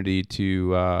opportunity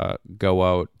to go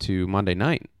out to Monday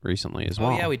night recently as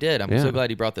well. Oh yeah, we did. I'm so glad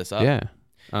you brought this up. Yeah,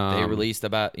 they released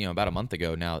about a month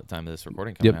ago now at the time of this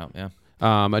recording coming out. Yeah,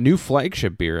 a new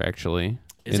flagship beer actually.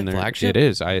 Is it flagship? It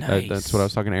is. Nice. That's what I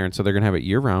was talking to Aaron. So they're gonna have it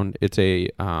year round. It's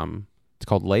it's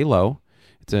called Lay Low.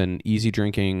 It's an easy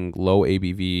drinking, low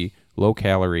ABV, low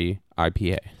calorie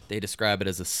IPA. They describe it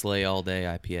as a Slay all day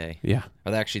IPA. Yeah.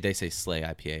 Or actually, they say Slay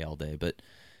IPA all day, but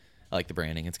I like the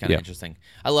branding. It's kind of interesting.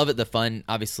 I love it. The fun,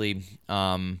 obviously.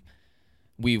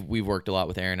 We've worked a lot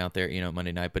with Aaron out there,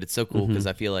 Monday night, but it's so cool because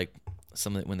I feel like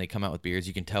when they come out with beers,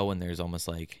 you can tell when there's almost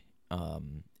like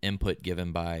input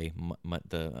given by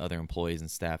the other employees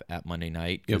and staff at Monday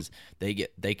night because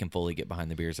they can fully get behind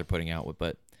the beers they're putting out.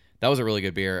 But that was a really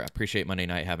good beer. I appreciate Monday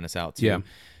night having us out to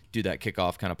do that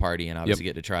kickoff kind of party and obviously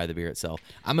get to try the beer itself.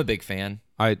 I'm a big fan.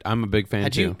 I'm a big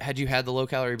fan too. Had you had the low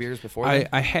calorie beers before?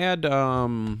 I had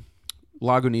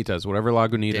Lagunitas, whatever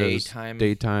Lagunitas.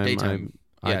 Daytime.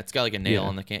 It's got like a nail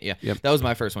on the can. Yeah, that was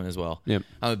my first one as well. Yep.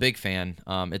 I'm a big fan.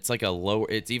 It's like a lower.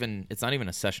 It's not even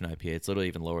a session IPA. It's literally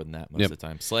even lower than that most of the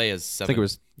time. Slay is 7. I think it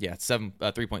was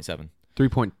 3.7.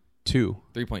 3.2.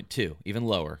 3.2, even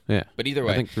lower. Yeah. But either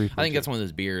way, I think that's one of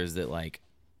those beers that like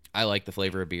I like the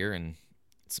flavor of beer, and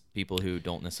it's people who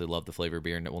don't necessarily love the flavor of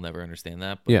beer and will never understand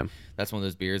that. But that's one of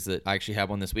those beers that I actually had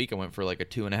one this week. I went for like a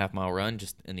 2.5 mile run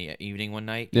just in the evening one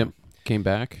night. Yep. Came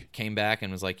back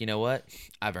and was like, you know what?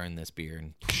 I've earned this beer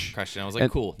and crushed it. And I was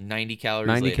like, cool, 90 calories.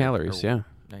 90 later, calories, yeah.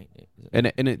 And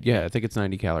I think it's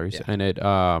 90 calories, and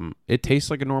it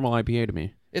tastes like a normal IPA to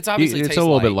me. It's obviously it's a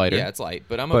little bit lighter. Yeah, it's light,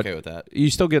 but I'm okay with that. You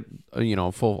still get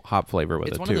full hop flavor with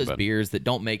it too. It's one of those beers that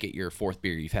don't make it your fourth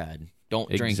beer you've had. Don't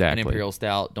drink an Imperial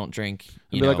Stout. Don't drink.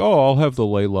 Be like, I'll have the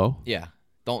Lay Low. Yeah.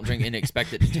 Don't drink and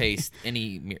expect it to taste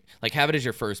any. Like, have it as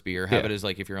your first beer. Have it as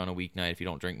like if you're on a weeknight, if you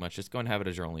don't drink much, just go and have it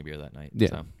as your only beer that night. Yeah.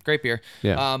 So, great beer.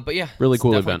 Yeah. But yeah, really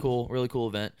cool event. Really cool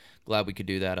event. Glad we could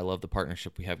do that. I love the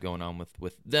partnership we have going on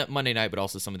with that Monday night, but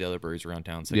also some of the other breweries around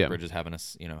town. Second Bridge is having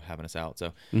us out.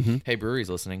 So, hey,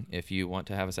 breweries listening, if you want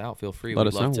to have us out, feel free. Let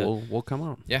us know. We'll come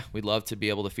out. Yeah, we'd love to be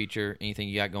able to feature anything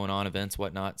you got going on, events,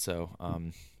 whatnot. So,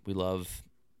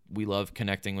 we love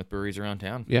connecting with breweries around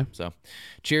town. Yeah. So,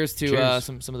 cheers to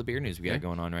some of the beer news we got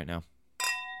going on right now.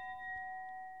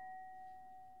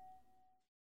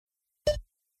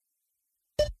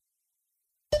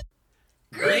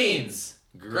 Greens,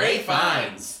 great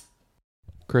finds.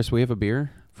 Chris, we have a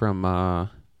beer from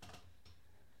a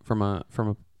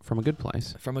good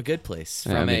place. From a good place.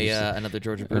 From another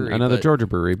Georgia brewery. Another Georgia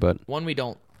brewery, but one we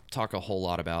don't talk a whole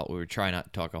lot about. We would try not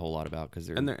to talk a whole lot about because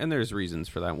there's reasons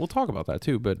for that. We'll talk about that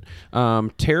too. But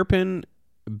Terrapin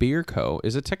Beer Co.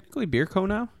 Is it technically Beer Co.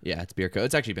 now? Yeah, it's Beer Co.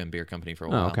 It's actually been Beer Company for a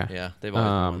while. Okay. Yeah, they've always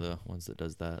been one of the ones that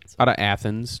does that. So. Out of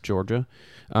Athens, Georgia.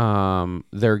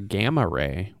 Their Gamma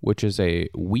Ray, which is a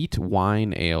wheat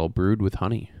wine ale brewed with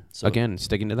honey. So again,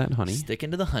 sticking to that honey.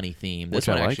 Sticking to the honey theme. This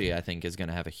one actually, I think, is going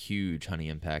to have a huge honey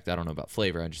impact. I don't know about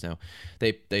flavor. I just know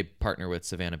they partner with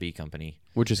Savannah Bee Company.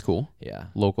 Which is cool. Yeah.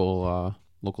 Local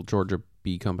Georgia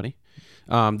bee company.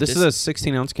 This is a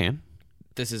 16-ounce can.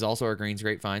 This is also our Greens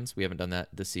Grapevines. We haven't done that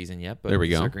this season yet, but there we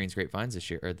go. Our Greens Grapevines this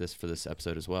year, or for this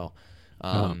episode as well.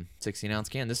 16-ounce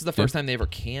can. This is the first time they ever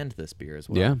canned this beer as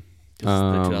well. Yeah. This is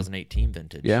the 2018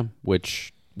 vintage. Yeah,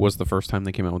 which was the first time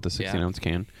they came out with the 16-ounce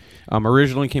can.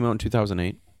 Originally came out in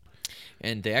 2008.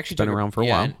 And they actually been around for a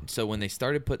while. So when they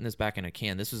started putting this back in a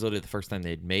can, this was literally the first time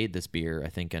they'd made this beer, I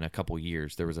think, in a couple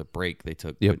years. There was a break they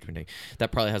took. Between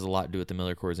that probably has a lot to do with the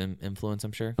Miller Coors influence,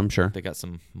 I'm sure. They got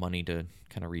some money to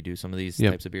kind of redo some of these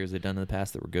types of beers they've done in the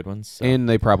past that were good ones. So. And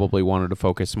they probably wanted to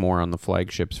focus more on the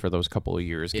flagships for those couple of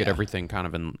years, get everything kind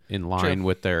of in line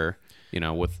with their...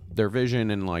 with their vision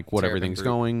and like what everything's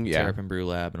going. Terrapin Brew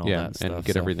Lab and all that stuff. And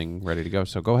get everything ready to go.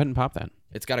 So go ahead and pop that.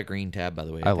 It's got a green tab, by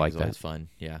the way. I like that. It's always fun.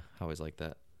 Yeah, I always like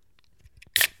that.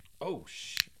 Oh,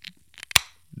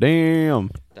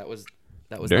 damn. That was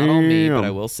not on me, but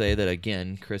I will say that,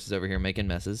 again, Chris is over here making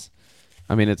messes.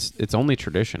 I mean, it's only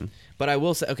tradition. But I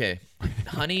will say, okay,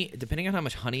 honey, depending on how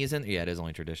much honey is in... Yeah, it is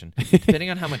only tradition. Depending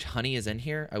on how much honey is in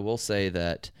here, I will say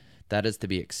that is to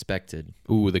be expected.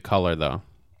 Ooh, the color, though.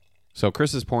 So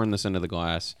Chris is pouring this into the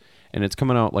glass, and it's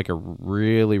coming out like a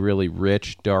really, really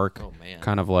rich, dark,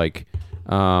 kind of like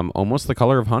almost the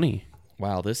color of honey.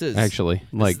 Wow, this is actually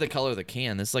this is the color of the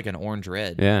can. This is like an orange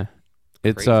red. Yeah,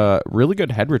 it's really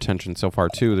good head retention so far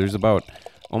too. There's about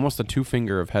almost a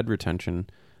 2-finger of head retention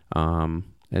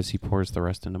as he pours the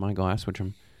rest into my glass, which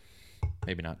I'm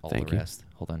maybe not all the rest.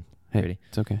 Hold on, hey, ready?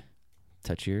 It's okay.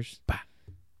 Touch yours. Bah.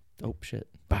 Oh shit.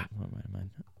 Bah.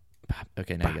 Mine.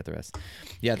 Okay, now you got the rest.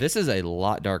 Yeah, this is a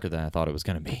lot darker than I thought it was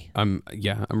going to be. I'm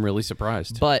really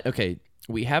surprised. But okay,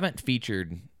 we haven't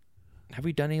featured. Have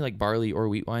we done any like barley or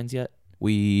wheat wines yet?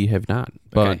 We have not.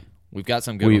 But okay. We've got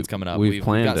some good ones coming up. We've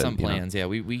got some it, plans. Yeah,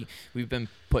 we've been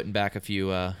putting back a few.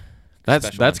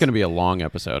 That's going to be a long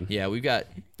episode. Yeah, we've got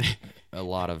a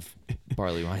lot of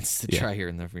barley wines to try here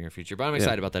in the near future. But I'm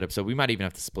excited about that episode. We might even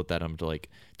have to split that up to like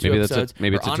 2 episodes.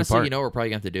 Maybe it's honestly, a 2-part. You know what we're probably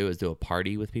going to have to do is do a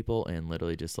party with people and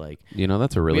literally just like...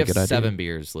 that's a really good idea. We have 7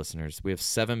 beers, listeners. We have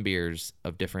 7 beers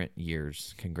of different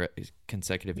years,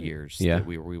 consecutive years that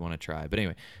we want to try. But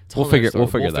anyway, we'll figure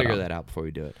that out before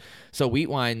we do it. So wheat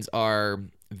wines are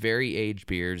very aged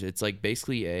beers. It's like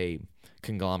basically a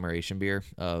conglomeration beer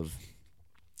of...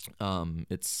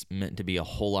 it's meant to be a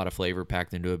whole lot of flavor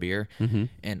packed into a beer. Mm-hmm.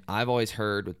 And I've always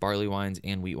heard with barley wines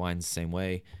and wheat wines the same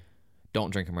way, don't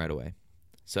drink them right away.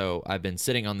 So I've been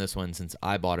sitting on this one since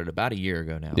I bought it about a year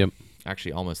ago now. Yep.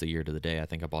 Actually, almost a year to the day. I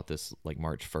think I bought this like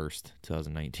March 1st,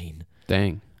 2019.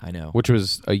 Dang. I know. Which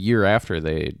was a year after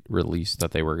they released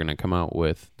that they were going to come out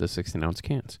with the 16-ounce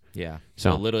cans. Yeah.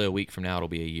 So literally a week from now, it'll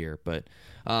be a year. But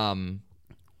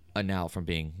now from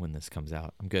being when this comes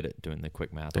out. I'm good at doing the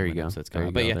quick math. There you go.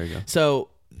 So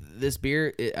this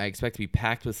beer, I expect to be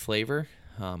packed with flavor.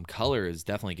 Color is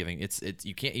definitely giving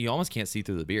you almost can't see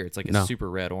through the beer. It's like a super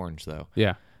red orange though.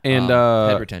 Yeah. And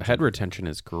head retention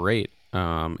is great.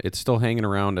 It's still hanging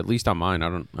around, at least on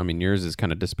mine. Yours is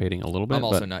kind of dissipating a little bit. I'm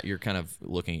also not. You're kind of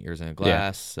looking at yours in a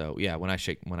glass. So yeah, when I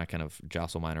kind of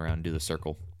jostle mine around and do the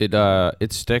circle,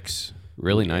 it sticks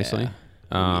really nicely.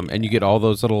 And you get all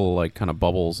those little like kind of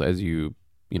bubbles as you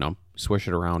swish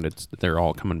it around. They're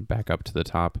all coming back up to the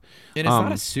top. And it's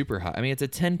not a super high. I mean, it's a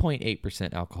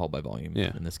 10.8% alcohol by volume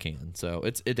in this can. So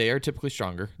they are typically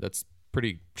stronger. That's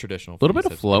pretty traditional. A little bit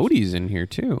of floaties in here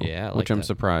too. Yeah, which I'm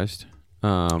surprised.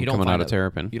 Coming out of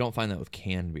Terrapin. You don't find that with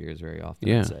canned beers very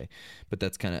often, I'd say. But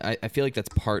that's kind of... I feel like that's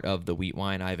part of the wheat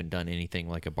wine. I haven't done anything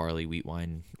like a barley wheat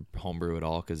wine homebrew at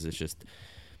all because it's just...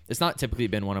 It's not typically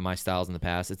been one of my styles in the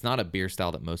past. It's not a beer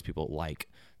style that most people like,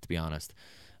 to be honest.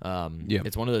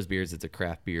 It's one of those beers that's a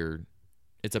craft beer.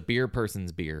 It's a beer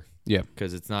person's beer. Yeah.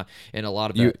 Because it's not... And a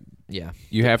lot of that... Yeah.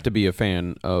 You have to be a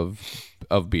fan of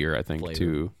beer, I think,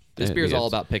 to... This beer is all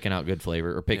about picking out good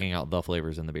flavor or picking out the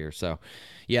flavors in the beer. So,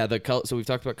 yeah, the color. So we've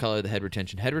talked about color, the head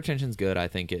retention. Head retention's good. I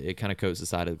think it kind of coats the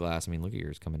side of the glass. I mean, look at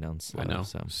yours coming down slow. I know,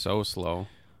 so slow.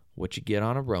 What you get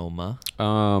on aroma?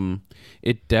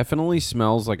 It definitely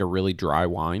smells like a really dry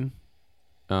wine.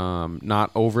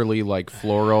 Not overly like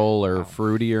floral or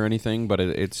fruity or anything, but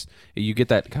it's you get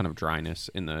that kind of dryness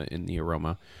in the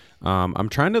aroma. I'm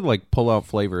trying to like pull out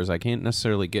flavors. I can't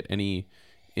necessarily get any.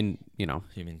 You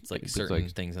mean it's like certain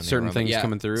things in the certain aroma. things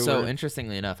coming through. So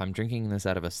interestingly enough, I'm drinking this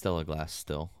out of a Stella glass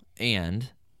still, and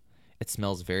it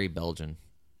smells very Belgian.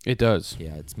 It does.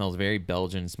 Yeah, it smells very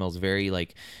Belgian. It smells very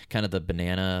like kind of the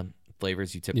banana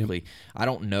flavors you typically. Yep. I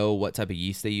don't know what type of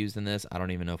yeast they used in this. I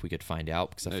don't even know if we could find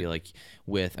out because I feel like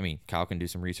Kyle can do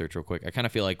some research real quick. I kind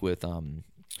of feel like with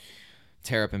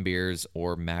Terrapin beers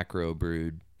or macro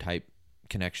brewed type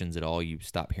connections at all, you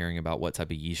stop hearing about what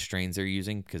type of yeast strains they're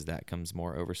using because that comes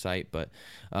more oversight. But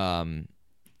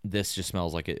this just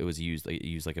smells like it was used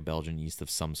like a Belgian yeast of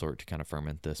some sort to kind of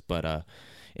ferment this. But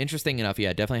interesting enough,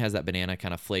 it definitely has that banana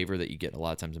kind of flavor that you get a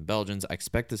lot of times in Belgians. I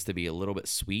expect this to be a little bit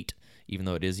sweet, even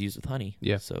though it is used with honey.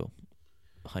 Yeah. So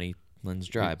honey blends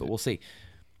dry, but we'll see.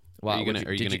 Wow,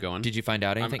 are you gonna go on? Did you find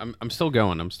out anything? I'm still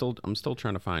going. I'm still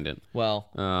trying to find it. Well,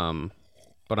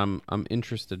 but I'm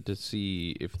interested to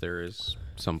see if there is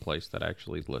some place that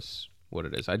actually lists what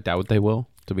it is. I doubt they will,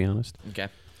 to be honest. Okay,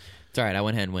 it's all right. I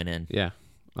went ahead and went in. Yeah.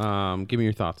 Give me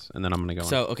your thoughts, and then I'm gonna go.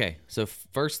 So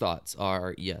first thoughts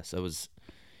are yes. I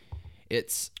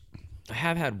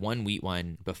have had one wheat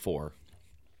wine before,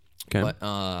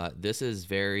 but this is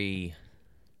very,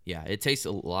 it tastes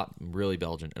a lot really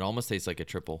Belgian. It almost tastes like a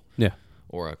triple,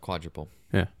 or a quadruple,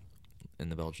 in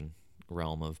the Belgian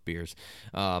realm of beers.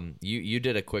 You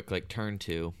did a quick like turn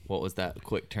to. What was that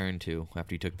quick turn to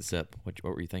after you took the sip? What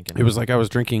were you thinking? It was like I was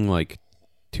drinking like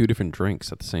 2 different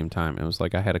drinks at the same time. It was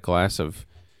like I had a glass of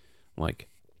like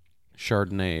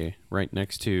Chardonnay right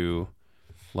next to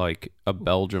like a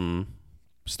Belgium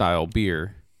style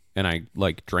beer, and I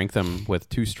like drank them with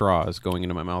 2 straws going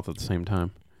into my mouth at the same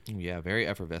time. Yeah, very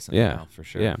effervescent now, for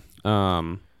sure. Yeah.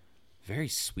 Very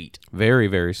sweet. Very,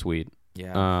 very sweet.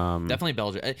 Yeah. Definitely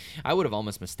Belgian. I would have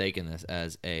almost mistaken this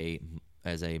as a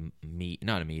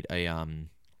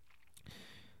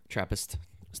Trappist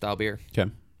style beer.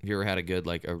 Okay. Have you ever had a good,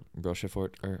 like, a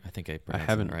Rochefort? Or I think I pronounced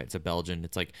haven't. it right. It's a Belgian.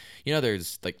 It's like,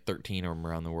 there's like 13 of them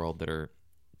around the world that are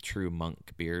true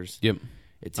monk beers. Yep.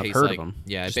 It I've tastes heard like, of them.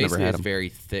 yeah, Just it basically never had is 'em. very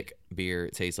thick beer.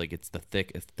 It tastes like it's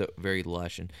very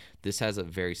lush, and this has a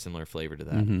very similar flavor to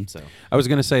that. Mm-hmm. So I was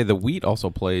gonna say the wheat also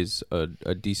plays a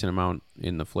decent amount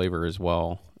in the flavor as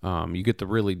well. You get the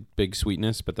really big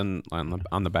sweetness, but then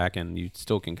on the back end, you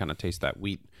still can kind of taste that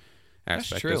wheat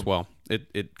aspect as well.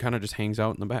 It kind of just hangs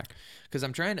out in the back. Because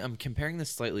I'm comparing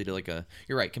this slightly to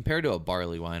you're right, compared to a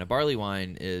barley wine. A barley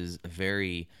wine is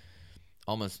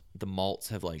almost the malts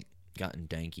have like gotten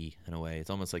danky in a way. It's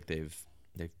almost like they've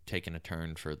taken a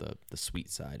turn for the sweet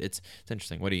side. It's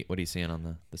interesting. What are you seeing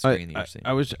on the screen that you're seeing?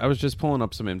 I was just pulling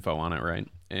up some info on it, right?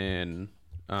 And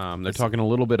they're talking a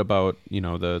little bit about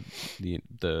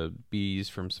the bees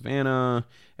from Savannah,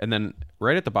 and then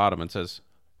right at the bottom it says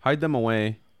hide them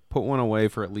away. Put one away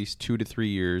for at least 2 to 3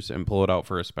 years and pull it out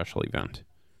for a special event.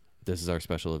 This is our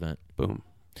special event. Boom.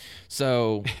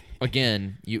 So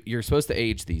again, you're supposed to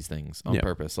age these things on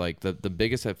purpose. Like the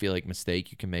biggest, I feel like,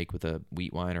 mistake you can make with a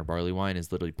wheat wine or barley wine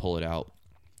is literally pull it out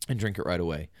and drink it right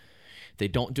away. They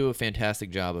don't do a fantastic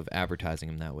job of advertising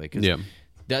them that way. Cause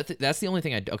that's the only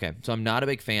thing okay. So I'm not a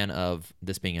big fan of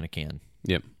this being in a can.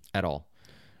 Yep. At all.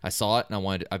 I saw it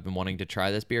and I've been wanting to try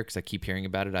this beer because I keep hearing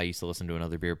about it. I used to listen to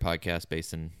another beer podcast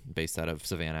based out of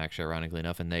Savannah, actually, ironically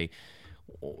enough, and they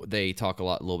talk a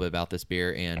little bit about this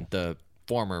beer and the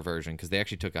former version because they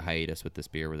actually took a hiatus with this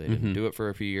beer where they didn't do it for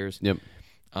a few years. Yep.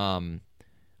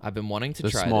 I've been wanting to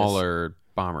try the smaller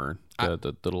bomber,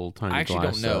 the little tiny. I actually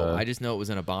glass, don't know. I just know it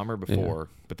was in a bomber before,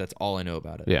 but that's all I know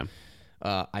about it. Yeah.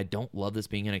 I don't love this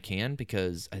being in a can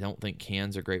because I don't think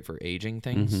cans are great for aging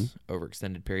things over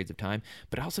extended periods of time.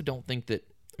 But I also don't think that.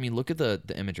 I mean, look at the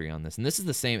imagery on this, and this is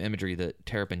the same imagery that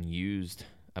Terrapin used,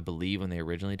 I believe, when they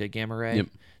originally did Gamma Ray. Yep.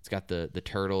 It's got the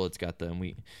turtle. It's got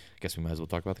I guess we might as well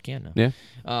talk about the can now. Yeah.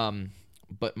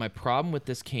 But my problem with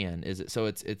this can is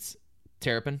it's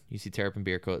Terrapin. You see Terrapin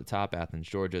Beer Co. at the top, Athens,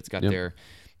 Georgia. It's got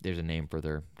there's a name for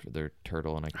their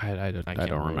turtle, and I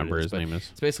don't remember his name is.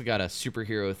 It's basically got a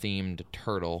superhero themed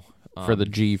turtle. For the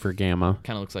G for Gamma.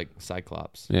 Kind of looks like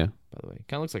Cyclops. Yeah. By the way,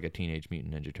 kind of looks like a Teenage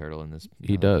Mutant Ninja Turtle in this.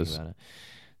 He does.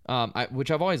 Which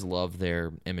I've always loved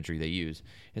their imagery they use.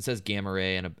 It says Gamma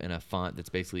Ray in a font that's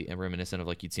basically reminiscent of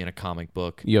like you'd see in a comic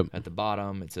book. Yep. At the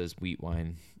bottom, it says wheat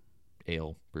wine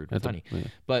ale brewed with honey.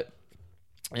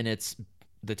 And it's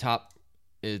the top.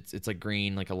 It's like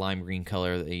green, like a lime green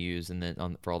color that they use, and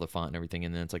then for all the font and everything,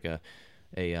 and then it's like a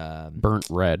burnt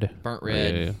red,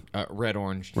 red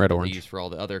orange, they use for all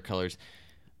the other colors.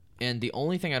 And the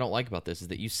only thing I don't like about this is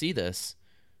that you see this,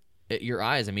 your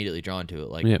eye is immediately drawn to it.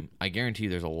 Like I guarantee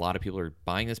you, there's a lot of people who are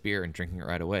buying this beer and drinking it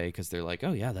right away because they're like,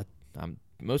 oh yeah,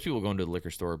 most people go into the liquor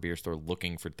store or beer store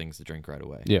looking for things to drink right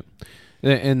away. Yeah,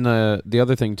 and the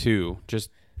other thing too,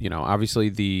 just obviously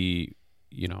the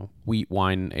wheat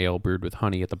wine ale brewed with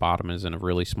honey at the bottom is in a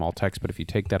really small text, but if you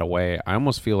take that away, I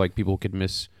almost feel like people could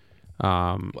take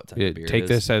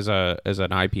this as an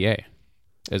IPA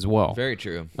as well. Very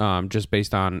true. Just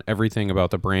based on everything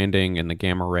about the branding and the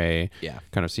Gamma Ray,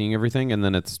 kind of seeing everything, and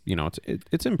then it's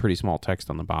in pretty small text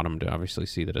on the bottom to obviously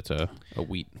see that it's a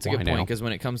wheat. It's a good point because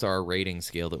when it comes to our rating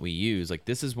scale that we use, like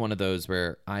this is one of those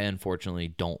where I unfortunately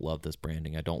don't love this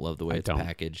branding. I don't love the way it's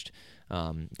packaged.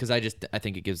 Because I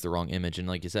think it gives the wrong image. And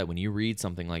like you said, when you read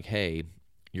something like, hey,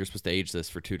 you're supposed to age this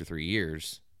for 2 to 3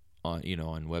 years on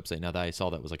website. Now that I saw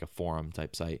that was like a forum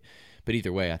type site. But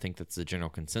either way, I think that's the general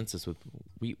consensus with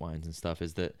wheat wines and stuff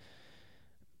is that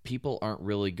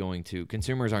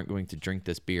consumers aren't going to drink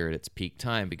this beer at its peak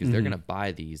time because they're going to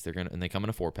buy these. And they come in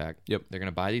a 4-pack. Yep. They're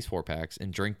going to buy these 4-packs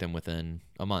and drink them within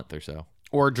a month or so.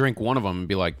 Or drink one of them and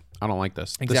be like, I don't like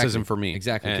this. Exactly. This isn't for me.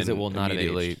 Exactly, because it will not have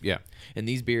aged. Yeah. And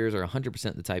these beers are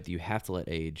 100% the type that you have to let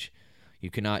age. You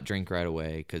cannot drink right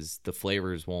away because the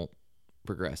flavors won't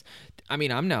progress. I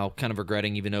mean, I'm now kind of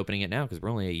regretting even opening it now because we're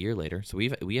only a year later, so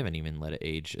we haven't even let it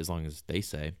age as long as they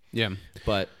say. Yeah.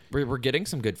 But we're getting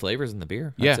some good flavors in the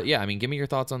beer. Yeah. I mean, give me your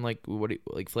thoughts on like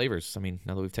flavors. I mean,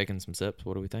 now that we've taken some sips,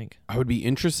 what do we think? I would be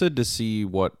interested to see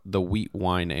what the wheat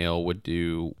wine ale would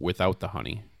do without the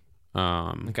honey.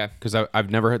 Okay. Because I've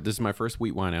never had, this is my first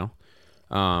wheat wine ale.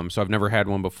 So I've never had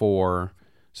one before.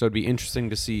 So it'd be interesting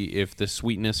to see if the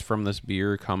sweetness from this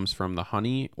beer comes from the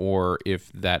honey or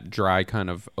if that dry kind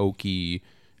of oaky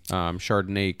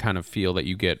Chardonnay kind of feel that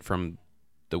you get from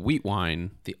the wheat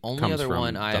wine. The only other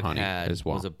one I have had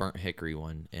was a burnt hickory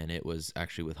one, and it was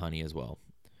actually with honey as well.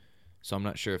 So I'm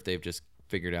not sure if they've just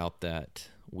figured out that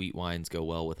wheat wines go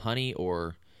well with honey,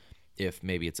 or if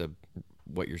maybe it's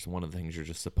one of the things you're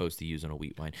just supposed to use in a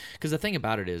wheat wine. Because the thing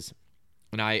about it is,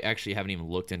 and I actually haven't even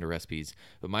looked into recipes,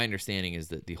 but my understanding is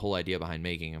that the whole idea behind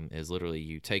making them is literally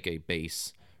you take a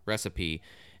base recipe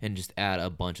and just add a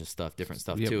bunch of stuff, different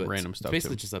stuff to it. Random stuff. It's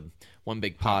basically just one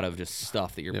big pot of just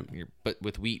stuff that you're but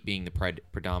with wheat being the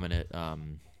predominant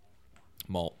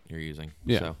malt you're using.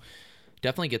 Yeah. So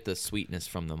definitely get the sweetness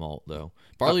from the malt though.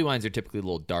 Barley wines are typically a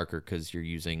little darker because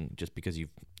you've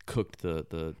cooked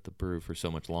the brew for so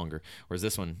much longer. Whereas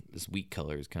this wheat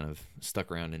color is kind of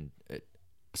stuck around and it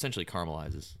essentially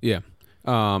caramelizes. Yeah.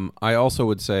 I also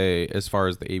would say, as far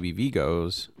as the ABV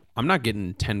goes, I'm not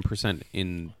getting 10%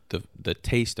 in the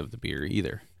taste of the beer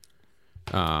either.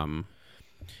 I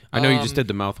know you just did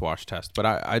the mouthwash test, but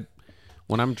I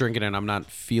when I'm drinking it, I'm not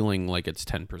feeling like it's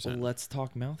 10%. Let's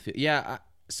talk mouthfeel. Yeah.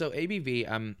 So ABV,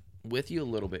 I'm with you a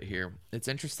little bit here. It's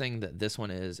interesting that this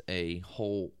one is a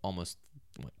whole almost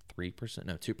 3%?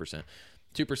 No, 2%.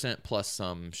 2% plus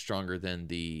some stronger than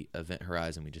the Event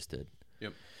Horizon we just did.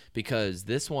 Yep. Because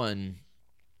this one,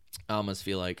 I almost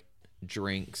feel like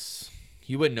drinks.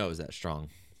 You wouldn't know it was that strong.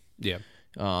 Yeah.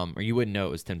 Or you wouldn't know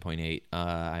it was 10.8.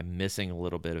 I'm missing a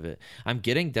little bit of it. I'm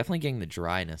definitely getting the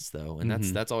dryness though, and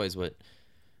that's always what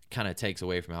kind of takes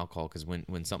away from alcohol, because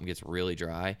when something gets really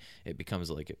dry, it becomes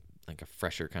like a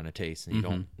fresher kind of taste, and you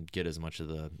don't get as much of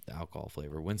the alcohol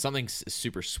flavor. When something's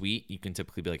super sweet, you can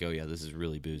typically be like, oh yeah, this is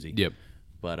really boozy. Yep.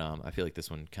 But I feel like this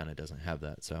one kind of doesn't have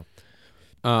that. So,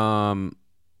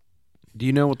 do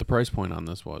you know what the price point on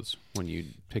this was when you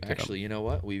picked it up? Actually, you know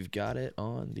what? We've got it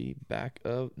on the back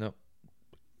of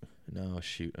no,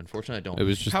 shoot. Unfortunately, I don't. It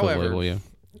was just the label, yeah.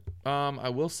 I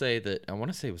will say that I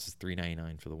want to say it was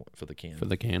 $3.99 for the can. For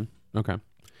the can, okay.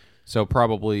 So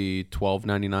probably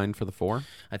 $12.99 for the 4.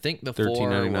 I think the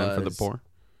 $13.99 for the pour.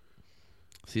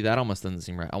 See, that almost doesn't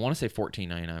seem right. I want to say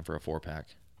 $14.99 for a 4-pack.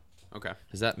 Okay.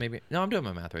 Is that maybe? No, I'm doing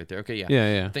my math right there. Okay, yeah.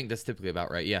 Yeah. I think that's typically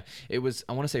about right. Yeah, it was.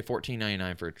 I want to say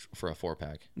 $14.99 for a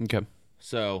 4-pack. Okay.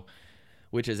 So,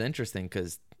 which is interesting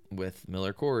because with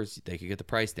Miller Coors, they could get the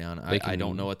price down. I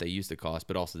don't know what they used to cost,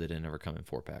 but also they didn't ever come in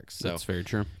 4-packs. So that's very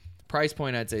true. Price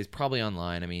point, I'd say, is probably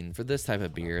online. I mean, for this type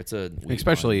of beer, it's a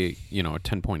especially a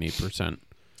 10.8%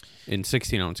 in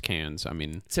 16-ounce cans. I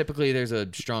mean, typically there's a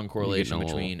strong correlation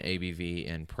between ABV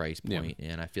and price point,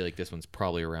 and I feel like this one's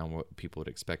probably around what people would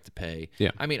expect to pay.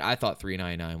 Yeah. I mean, I thought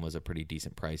 $3.99 was a pretty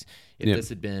decent price. If this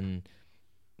had been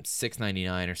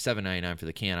 $6.99 or $7.99 for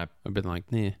the can, I've been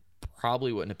like, nah.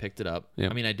 Probably wouldn't have picked it up. Yeah.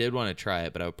 I mean, I did want to try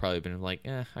it, but I would probably have been like,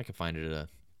 I could find it at a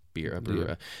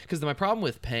brewer. Because my problem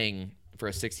with paying for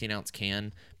a 16-ounce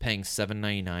can, paying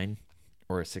 $7.99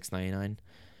 or a $6.99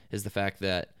 is the fact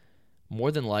that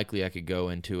more than likely I could go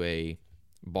into a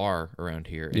bar around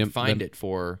here and find it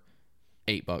for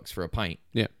 $8 for a pint.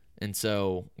 Yeah. And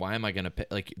so why am I going to pay?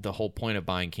 Like, the whole point of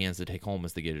buying cans to take home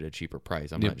is to get it at a cheaper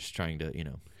price. I'm not just trying to,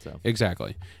 so.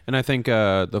 Exactly. And I think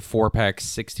the 4-pack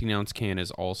 16-ounce can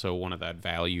is also one of that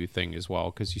value thing as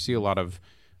well, because you see a lot of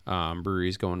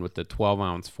breweries going with the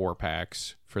 12-ounce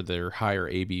 4-packs for their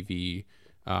higher ABV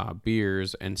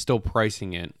beers and still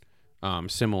pricing it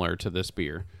similar to this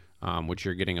beer, which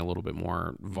you're getting a little bit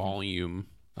more volume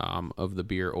of the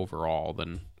beer overall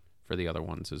than for the other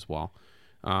ones as well.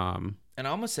 And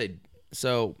I almost say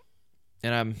so,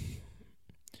 and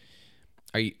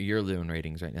you're doing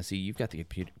ratings right now. See, you've got the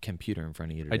computer in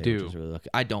front of you today. I do. Which is really lucky.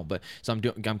 I don't, but so I'm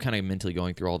kind of mentally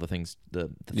going through all the things,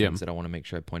 the things that I want to make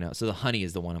sure I point out. So the honey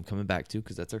is the one I'm coming back to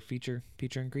because that's our feature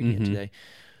ingredient today.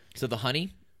 So the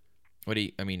honey, were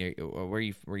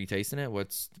you tasting it?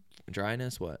 What's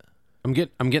dryness? What? I'm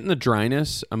getting the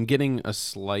dryness. I'm getting a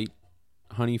slight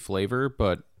honey flavor,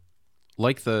 but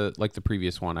like the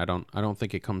previous one, I don't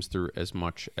think it comes through as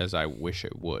much as I wish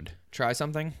it would. Try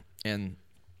something, and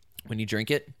when you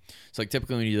drink it, so like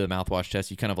typically when you do the mouthwash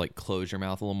test, you kind of like close your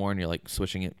mouth a little more, and you're like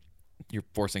swishing it. You're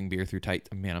forcing beer through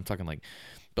tight. Man, I'm talking like,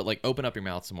 but like open up your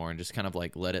mouth some more and just kind of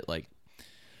like let it like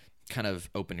kind of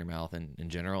open your mouth in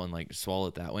general and like swallow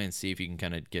it that way and see if you can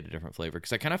kind of get a different flavor.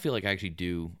 Because I kind of feel like I actually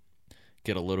do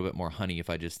get a little bit more honey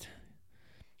if I just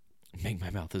make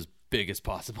my mouth as big as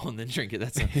possible and then drink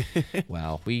it.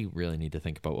 Wow. We really need to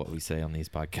think about what we say on these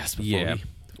podcasts before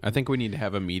I think we need to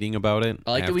have a meeting about it.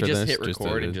 I like that we just hit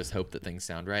record and just hope that things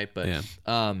sound right. But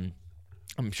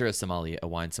I'm sure a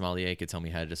wine sommelier could tell me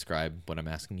how to describe what I'm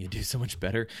asking you to do so much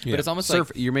better. Yeah. But it's almost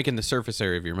like you're making the surface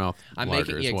area of your mouth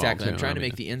larger as well. Exactly. I'm trying to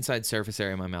make the inside surface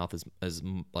area of my mouth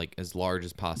as large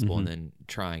as possible, and then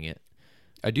trying it.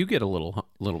 I do get a little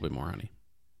bit more honey.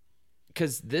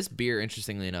 because this beer,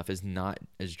 interestingly enough, is not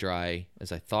as dry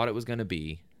as I thought it was going to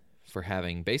be. For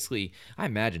having basically, I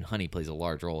imagine honey plays a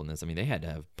large role in this. I mean, they had to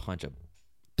have punch a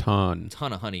ton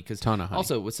of honey because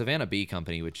also with Savannah Bee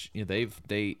Company, which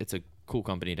it's a cool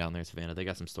company down there in Savannah. They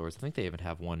got some stores. I think they even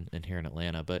have one in here in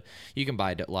Atlanta. But you can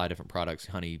buy a lot of different products,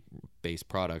 honey-based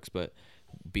products, but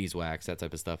beeswax, that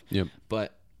type of stuff. Yep.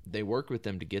 But they worked with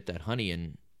them to get that honey,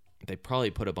 and they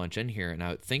probably put a bunch in here.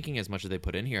 And thinking as much as they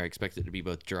put in here, I expect it to be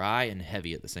both dry and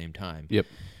heavy at the same time. Yep.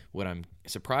 What I'm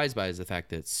surprised by is the fact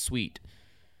that it's sweet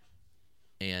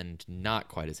and not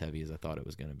quite as heavy as I thought it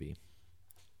was going to be.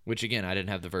 Which, again, I didn't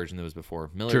have the version that was before.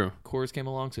 Miller Coors came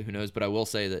along, so who knows? But I will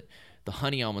say that the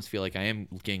honey, I almost feel like I am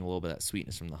getting a little bit of that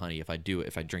sweetness from the honey if I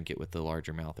drink it with the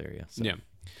larger mouth area. So. Yeah.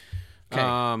 Okay.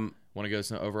 Want to go to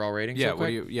some overall ratings?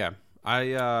 Yeah.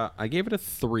 I gave it a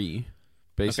 3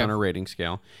 based on a rating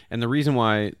scale. And the reason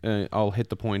why I'll hit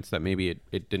the points that maybe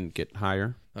it didn't get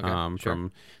higher.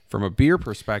 From a beer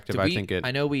perspective, I think it...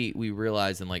 I know we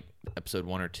realized in like episode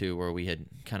 1 or 2 where we had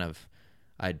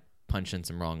I'd punched in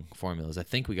some wrong formulas. I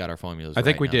think we got our formulas right. I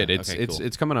think we did. Cool.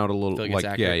 It's coming out a little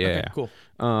like yeah. Cool.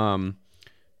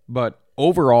 But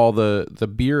overall, the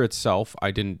beer itself,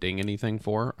 I didn't ding anything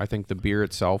for. I think the beer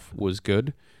itself was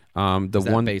good. Is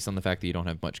that based on the fact that you don't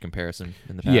have much comparison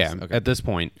in the past? Yeah, at this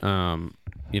point,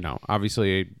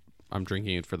 obviously I'm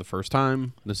drinking it for the first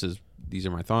time. These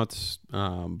are my thoughts.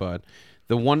 But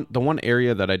the one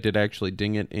area that I did actually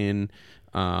ding it in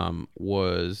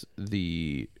was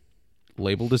the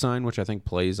label design, which I think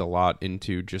plays a lot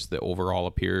into just the overall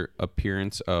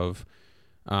appearance of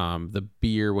the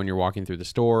beer when you're walking through the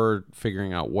store,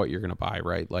 figuring out what you're going to buy,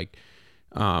 right? Like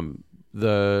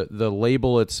the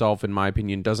label itself, in my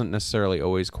opinion, doesn't necessarily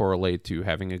always correlate to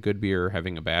having a good beer or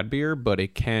having a bad beer, but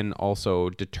it can also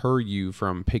deter you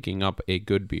from picking up a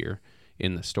good beer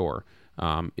in the store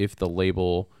if the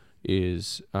label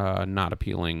is not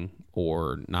appealing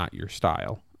or not your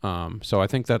style. So I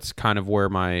think that's kind of where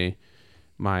my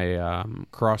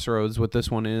crossroads with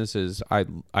this one is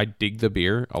I dig the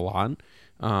beer a lot.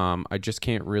 I just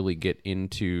can't really get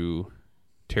into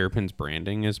Terrapin's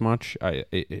branding as much.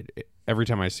 Every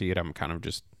time I see it, I'm kind of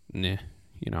just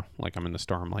like I'm in the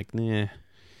store. I'm like, I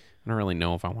don't really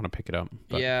know if I want to pick it up.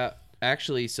 But. Yeah,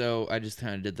 actually, so I just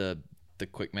kind of did the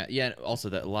quick math. Yeah, also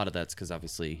that a lot of that's because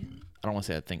obviously I don't want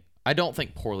to say I don't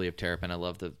think poorly of Terrapin. I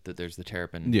love that there's the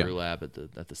Terrapin Brew Lab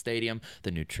at the stadium, the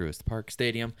new Truist Park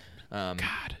Stadium.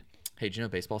 God. Hey, do you know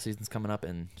baseball season's coming up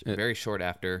and very short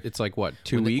after? It's like what,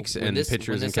 2 weeks, and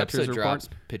pitchers and catchers report?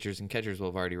 Pitchers and catchers will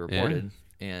have already reported,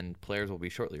 and players will be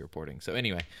shortly reporting. So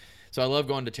anyway, I love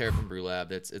going to Terrapin Brew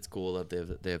Lab. It's cool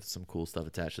that they have some cool stuff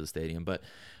attached to the stadium. But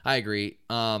I agree.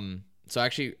 So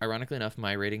actually, ironically enough,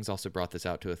 my ratings also brought this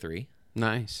out to a 3.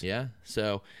 Nice. Yeah.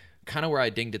 So kind of where I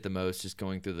dinged it the most, just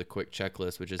going through the quick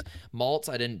checklist, which is malts.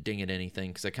 I didn't ding it anything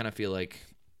because I kind of feel like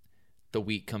the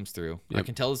wheat comes through. Yep. I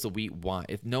can tell it's a wheat wine.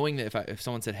 If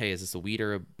someone said, "Hey, is this a wheat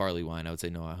or a barley wine?" I would say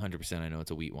no. 100%. I know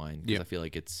it's a wheat wine because I feel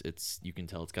like it's you can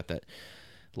tell it's got that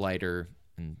lighter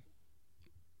and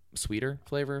sweeter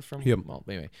flavor from malt.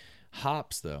 Anyway,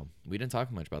 hops though, we didn't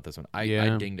talk much about this one. I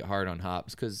dinged it hard on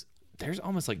hops because there's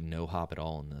almost like no hop at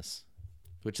all in this.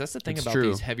 Which that's the thing about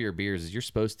these heavier beers is you're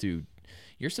supposed to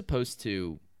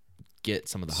get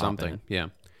some of the hop in it. Yeah,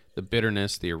 the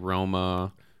bitterness, the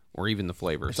aroma, or even the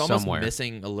flavor. It's almost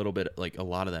missing a little bit, like a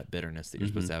lot of that bitterness that you're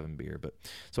supposed to have in beer. But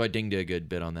so I dinged it a good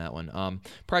bit on that one.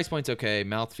 Price point's okay.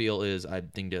 Mouthfeel I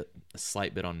dinged it a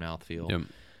slight bit on mouthfeel. Yep.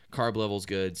 Carb level's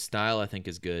good. Style I think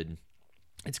is good.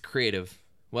 It's creative.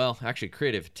 Well, actually,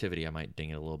 creativity, I might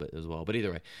ding it a little bit as well. But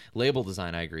either way, label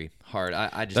design, I agree. Hard.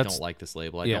 I just don't like this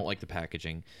label. I don't like the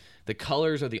packaging. The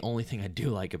colors are the only thing I do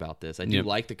like about this. I do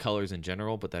like the colors in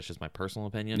general, but that's just my personal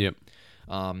opinion. Yep.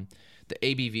 The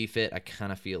ABV fit, I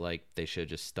kind of feel like they should have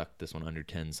just stuck this one under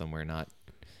 10 somewhere, not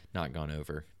gone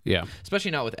over. Yeah.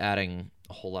 Especially not with adding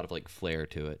a whole lot of like flair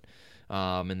to it.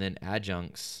 And then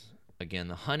adjuncts, again,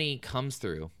 the honey comes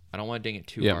through. I don't want to ding it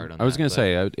too hard on that. I was going to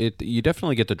say, you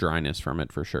definitely get the dryness from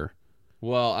it for sure.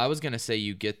 Well, I was going to say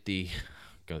you get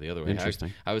go the other way.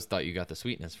 Interesting. I always thought you got the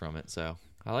sweetness from it, so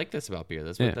I like this about beer.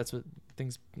 That's what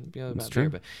things about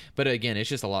beer. But again, it's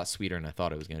just a lot sweeter than I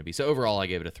thought it was going to be. So overall, I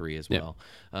gave it a 3 as well.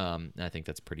 And I think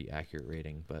that's a pretty accurate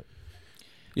rating. But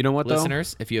you know what,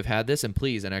 listeners, if you have had this, and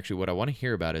actually what I want to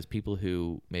hear about is people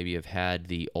who maybe have had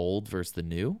the old versus the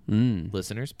new.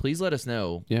 Listeners, please let us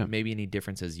know maybe any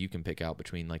differences you can pick out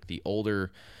between like the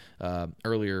older,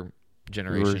 earlier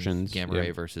generation Gamma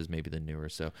Ray versus maybe the newer.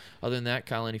 So other than that,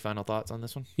 Kyle, any final thoughts on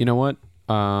this one? You know what?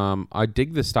 I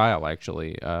dig the style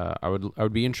actually. I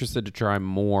would be interested to try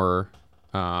more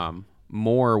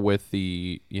with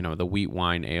the the wheat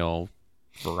wine ale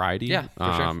variety. Yeah,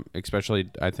 for sure. Especially,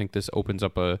 I think this opens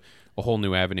up a whole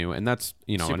new avenue, and that's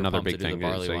Super another big pumped to do thing. the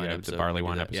barley So wine yeah, episode the barley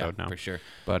when we wine do that. episode Yeah, now for sure.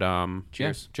 But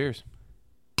cheers. Yeah, cheers.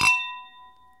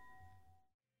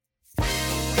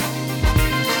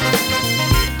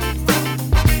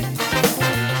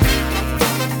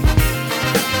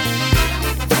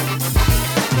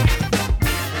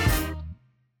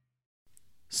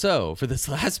 So, for this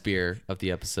last beer of the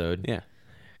episode, Yeah,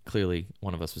 clearly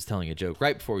one of us was telling a joke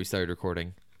right before we started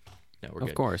recording. No, we're good.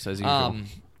 of course, as usual.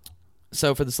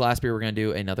 So, for this last beer, we're going to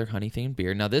do another honey-themed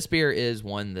beer. Now, this beer is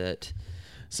one that...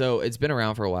 So, it's been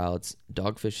around for a while. It's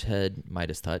Dogfish Head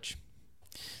Midas Touch.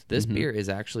 This beer is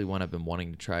actually one I've been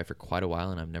wanting to try for quite a while,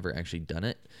 and I've never actually done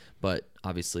it. But,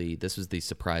 obviously, this was the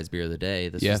surprise beer of the day.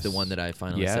 This was the one that I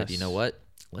finally said, you know what?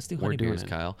 Let's do honey beers,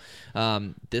 Kyle.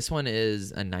 This one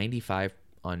is a 95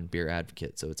 on Beer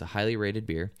Advocate, so it's a highly rated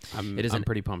beer. I'm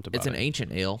pretty pumped about it. It's an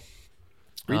ancient ale.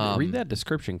 Read that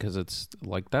description, because it's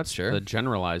like that's the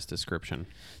generalized description.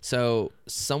 So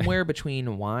somewhere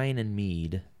between wine and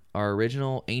mead, our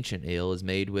original ancient ale is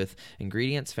made with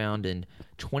ingredients found in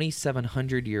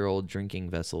 2,700-year-old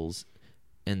drinking vessels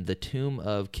in the tomb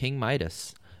of King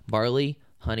Midas: barley,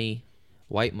 honey,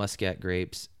 white muscat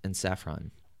grapes, and saffron.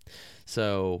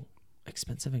 So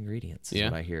expensive ingredients is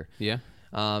what I hear. Yeah.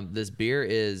 This beer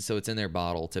is, so it's in their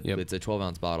bottle. Typically, it's a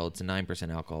 12-ounce bottle. It's a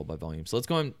 9% alcohol by volume. So let's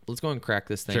go and crack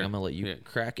this thing. Sure. I'm gonna let you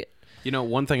crack it. You know,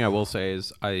 one thing I will say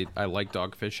is I like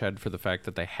Dogfish Head for the fact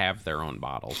that they have their own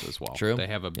bottles as well. True. They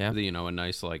have a a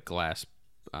nice like glass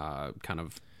kind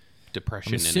of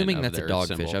depression. I'm assuming in it that's of a their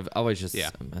dogfish. symbol. I've always just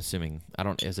I'm assuming.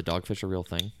 Is a dogfish a real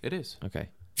thing? It is. Okay.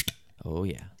 Oh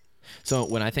yeah. So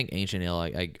when I think ancient ale,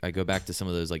 I go back to some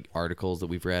of those like articles that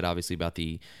we've read, obviously about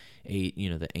the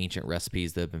ancient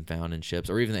recipes that have been found in ships,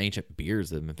 or even the ancient beers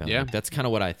that have been found. Yeah. Like, that's kind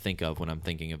of what I think of when I'm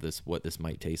thinking of this, what this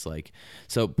might taste like.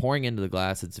 So pouring into the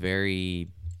glass, it's very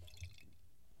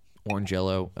orange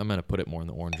yellow. I'm gonna put it more in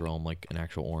the orange realm, like an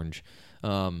actual orange. Yep.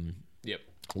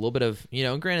 A little bit of,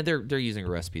 granted they're using a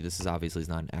recipe. This is obviously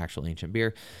not an actual ancient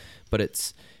beer, but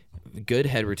it's good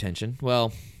head retention.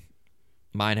 Well,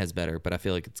 mine has better, but I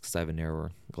feel like it's because I have a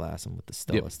narrower glass and with the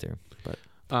Stellas too. But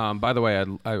by the way,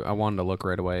 I wanted to look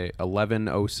right away.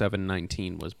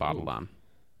 11/07/19 was bottled on.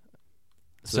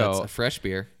 So it's a fresh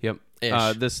beer. Yep.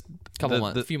 This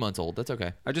a few months old. That's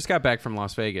okay. I just got back from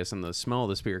Las Vegas, and the smell of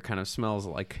this beer kind of smells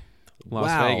like Las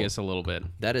Vegas a little bit.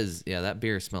 That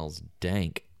beer smells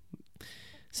dank.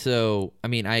 So, I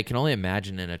mean, I can only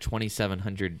imagine in a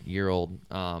 2,700-year-old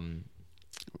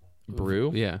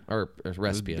brew, or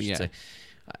recipe, I should say,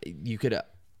 you could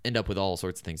end up with all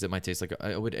sorts of things. It might taste like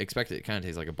I would expect it kind of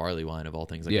tastes like a barley wine of all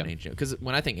things, like an ancient. Because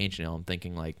when I think ancient ale, I'm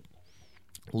thinking like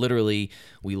literally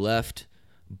we left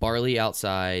barley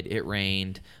outside, it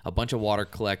rained, a bunch of water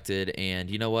collected, and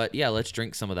you know what? Yeah, let's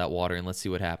drink some of that water and let's see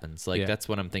what happens. Like that's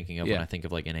what I'm thinking of when I think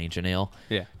of like an ancient ale.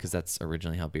 Yeah, because that's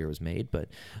originally how beer was made. But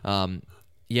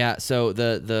so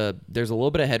there's a little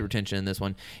bit of head retention in this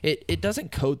one. It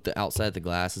doesn't coat the outside of the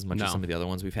glass as much as some of the other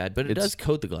ones we've had, but it does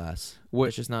coat the glass.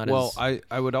 It's just not as...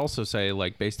 I would also say,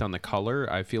 like, based on the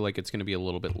color, I feel like it's going to be a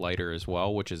little bit lighter as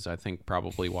well, which is, I think,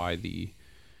 probably why the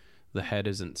head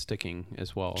isn't sticking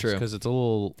as well. True. Because it's a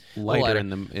little lighter in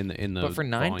the But for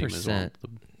 9%, well.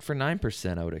 For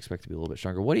 9%, I would expect to be a little bit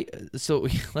stronger. So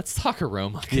let's talk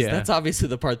aroma, because that's obviously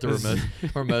the part that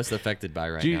we're most affected by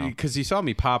now. Because you saw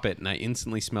me pop it, and I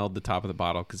instantly smelled the top of the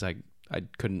bottle because I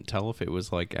couldn't tell if it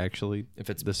was like actually if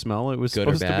it's the smell it was good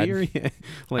or supposed bad. to be.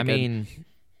 Like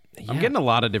I'm getting a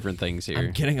lot of different things here.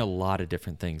 I'm getting a lot of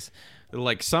different things.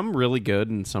 Like some really good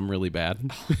and some really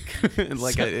bad.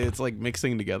 Like it's like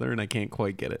mixing together, and I can't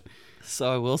quite get it.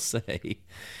 So I will say,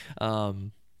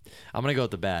 I'm gonna go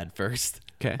with the bad first.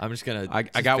 Okay. I'm just gonna.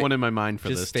 I got one in my mind for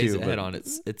this too. Head on it.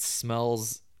 It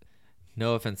smells.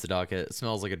 No offense to Doc, it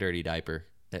smells like a dirty diaper.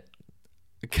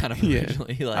 It kind of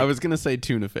originally. Like, I was gonna say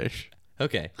tuna fish.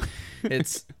 Okay,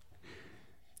 it's.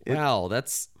 Wow,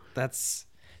 that's.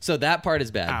 So that part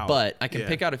is bad, but I can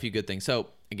pick out a few good things.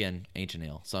 So again, ancient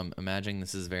ale. So I'm imagining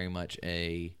this is very much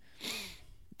a.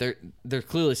 There's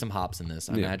clearly some hops in this.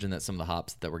 I imagine that some of the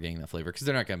hops that we're getting that flavor, because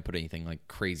they're not going to put anything like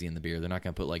crazy in the beer. They're not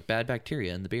going to put like bad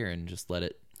bacteria in the beer and just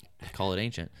call it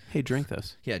ancient. Hey, drink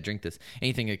this. Yeah, drink this.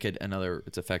 Anything that could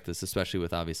it's affect this, especially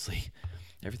with obviously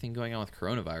everything going on with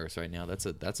coronavirus right now. That's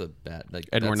a bad.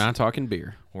 And we're not talking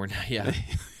beer. We're not. Yeah,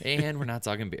 and we're not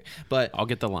talking beer. But I'll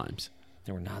get the limes.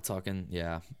 And we're not talking.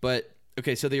 Yeah, but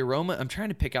okay. So the aroma, I'm trying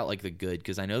to pick out like the good,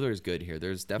 because I know there's good here.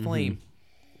 There's definitely.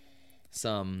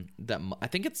 Some that I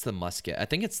think it's the muscat. I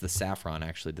think it's the saffron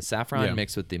actually. The saffron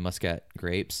mixed with the muscat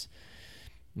grapes.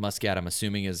 Muscat, I'm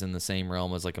assuming, is in the same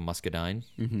realm as like a muscadine.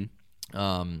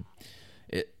 Mm-hmm.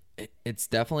 it's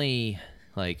definitely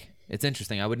like, it's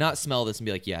interesting. I would not smell this and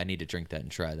be like, yeah, I need to drink that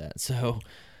and try that. So,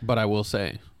 but I will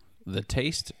say, the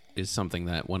taste is something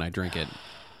that when I drink it,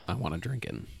 I want to drink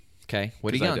it. Okay,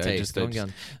 what do you got on taste? Go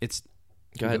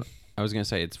ahead. I was gonna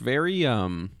say it's very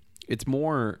it's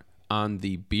more on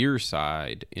the beer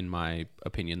side, in my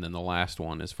opinion, than the last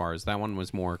one. As far as that one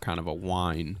was more kind of a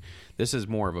wine, this is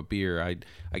more of a beer.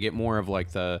 I get more of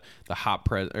like the hop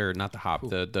or not the hop,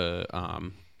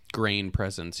 the grain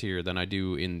presence here than I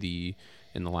do in the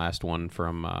last one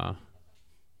from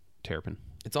Terrapin.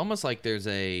 It's almost like there's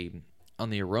on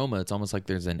the aroma. It's almost like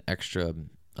there's an extra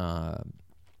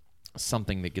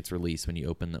something that gets released when you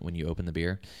open the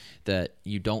beer that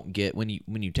you don't get when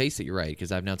you taste it. You're right,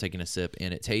 because I've now taken a sip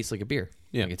and it tastes like a beer.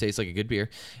 Yeah, like it tastes like a good beer.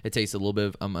 It tastes a little bit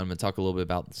of, I'm going to talk a little bit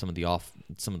about some of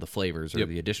the flavors or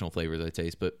the additional flavors I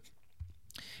taste, but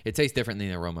it tastes different than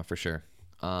the aroma for sure.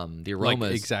 The aroma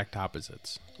like is exact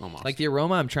opposites almost. Like the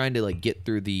aroma, I'm trying to like get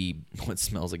through what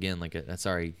smells again like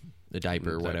the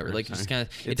diaper or whatever. Like just kind of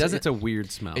it's a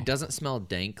weird smell. It doesn't smell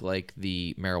dank like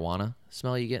the marijuana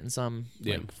smell you get in some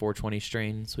like 420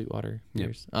 strain Sweetwater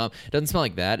beers. It doesn't smell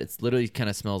like that. It's literally kind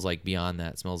of smells like beyond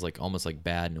that. It smells like almost like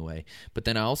bad in a way. But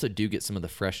then I also do get some of the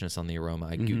freshness on the aroma.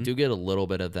 I do get a little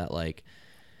bit of that, like,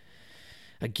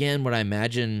 again, what I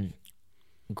imagine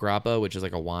grappa, which is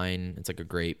like a wine. It's like a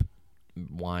grape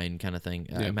wine kind of thing.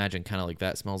 I imagine kind of like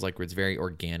that smells like, where it's very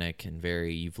organic and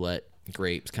you've let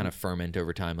grapes kind of ferment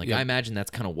over time. Like I imagine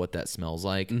that's kind of what that smells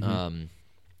like.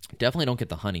 Definitely don't get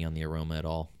the honey on the aroma at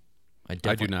all. I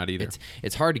do not either.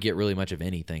 It's hard to get really much of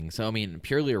anything. So I mean,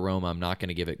 purely aroma, I'm not going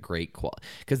to give it great quality,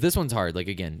 because this one's hard. Like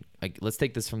again, let's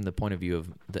take this from the point of view of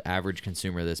the average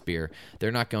consumer of this beer.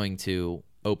 They're not going to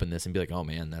open this and be like, oh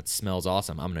man, that smells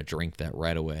awesome, I'm gonna drink that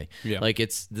right away. Like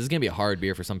this is gonna be a hard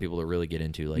beer for some people to really get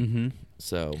into. Like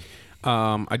so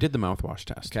I did the mouthwash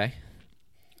test. Okay.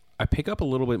 I pick up a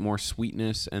little bit more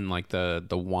sweetness and like the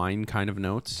wine kind of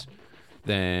notes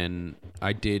than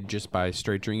I did just by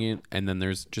straight drinking it, and then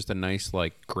there's just a nice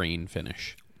like grain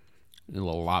finish, a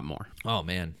lot more. Oh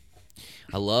man,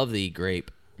 I love the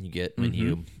grape you get when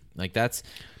you like that's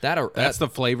the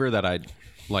flavor that I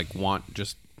like want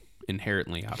just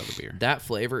inherently out of the beer. That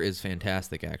flavor is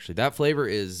fantastic. Actually, that flavor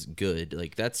is good.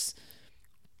 Like that's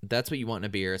what you want in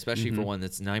a beer, especially for one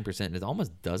that's 9%. It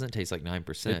almost doesn't taste like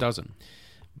 9%. It doesn't.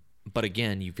 But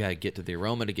again, you've got to get to the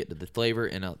aroma to get to the flavor,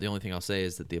 and the only thing I'll say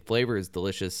is that the flavor is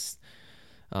delicious.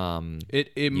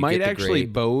 It might actually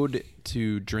bode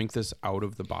to drink this out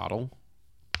of the bottle,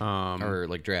 or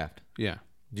like draft. Yeah.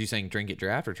 Do you saying drink it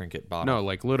draft or drink it bottle? No,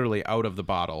 like literally out of the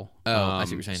bottle. Oh, I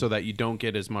see what you're saying. So that you don't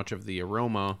get as much of the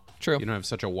aroma. True. You don't have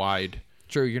such a wide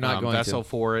you're not going vessel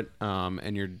for it,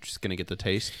 and you're just going to get the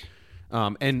taste.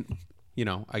 And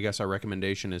I guess our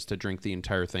recommendation is to drink the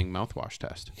entire thing mouthwash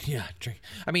test. Yeah, drink.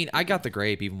 I mean, I got the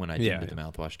grape even when I didn't do the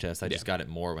mouthwash test. I just got it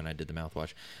more when I did the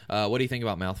mouthwash. What do you think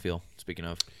about mouthfeel, speaking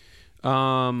of?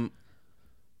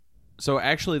 So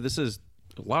actually, this is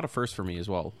a lot of firsts for me as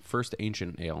well. First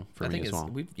ancient ale for me as well.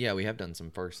 We have done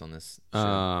some firsts on this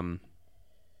show.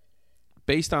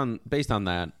 Based on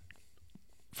that,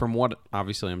 from what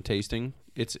obviously I'm tasting,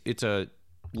 it's a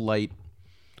light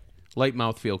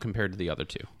mouthfeel compared to the other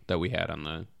two that we had on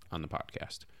the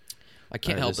podcast. I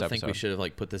can't help but think we should have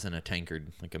like put this in a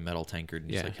tankard, like a metal tankard,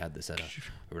 and just like had this at a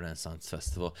Renaissance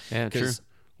festival. Yeah, true.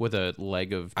 With a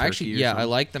leg of turkey I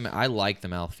like them. I like the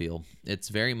mouthfeel. It's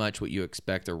very much what you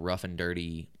expect a rough and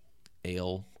dirty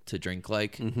ale to drink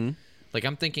like. Like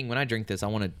I'm thinking when I drink this, I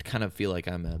want to kind of feel like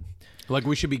like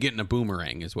we should be getting a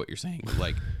boomerang, is what you're saying.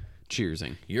 Like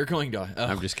cheersing. You're going to.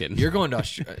 I'm just kidding. You're going to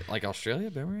like Australia,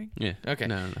 boomerang? Yeah. Okay.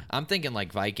 No. I'm thinking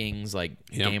like Vikings, like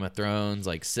Game of Thrones,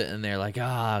 like sitting there, like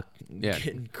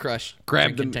getting crushed,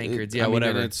 grab the tankards,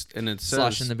 whatever. And it's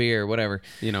sloshing the beer, whatever.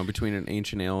 Between an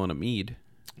ancient ale and a mead.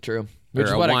 True. Or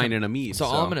a wine and a mead. So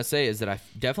all I'm gonna say is that I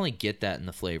definitely get that in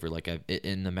the flavor, like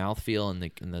in the mouthfeel and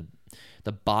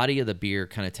the body of the beer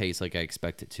kind of tastes like I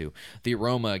expect it to. The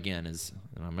aroma again is,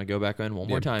 and I'm gonna go back in one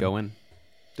more time. Go in.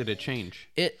 Did it change?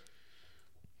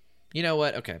 You know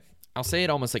what? Okay, I'll say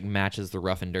it almost like matches the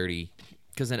rough and dirty,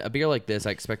 because in a beer like this, I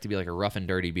expect to be like a rough and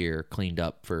dirty beer cleaned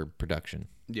up for production.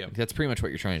 Yeah, like that's pretty much what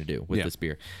you're trying to do with this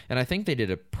beer, and I think they did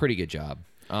a pretty good job.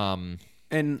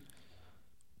 And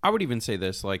I would even say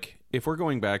this, like if we're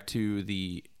going back to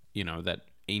the that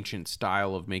ancient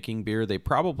style of making beer, they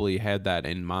probably had that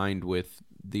in mind with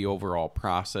the overall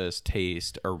process,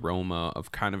 taste, aroma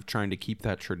of kind of trying to keep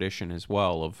that tradition as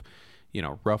well of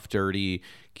rough, dirty,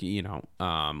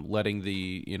 letting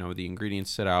the the ingredients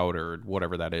sit out or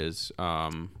whatever that is.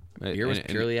 Beer was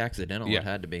purely accidental. Yeah. It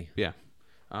had to be. Yeah.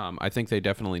 I think they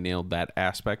definitely nailed that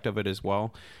aspect of it as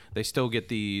well. They still get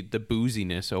the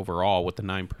booziness overall with the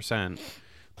 9%,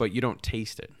 but you don't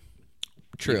taste it.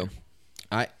 True.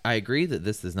 I agree that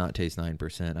this does not taste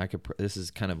 9%. This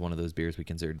is kind of one of those beers we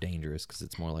consider dangerous because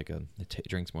it's more like it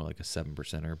drinks more like a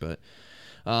 7%er. But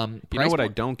you know what I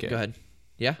don't get? Go ahead.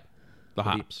 Yeah, the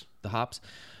hops. The hops.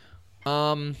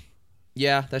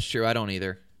 Yeah, that's true. I don't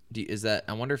either. Is that?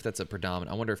 I wonder if that's a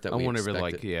predominant. I wonder if that. I wonder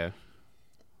if yeah.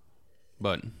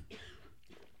 But I'm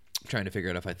trying to figure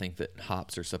out if I think that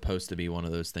hops are supposed to be one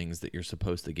of those things that you're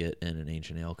supposed to get in an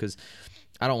ancient ale because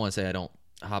I don't want to say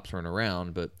hops weren't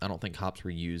around, but I don't think hops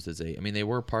were used as a. I mean, they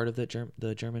were part of the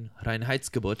German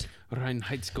Reinheitsgebot.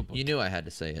 Reinheitsgebot. You knew I had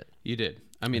to say it. You did.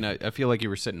 I mean, I feel like you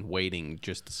were sitting waiting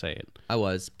just to say it. I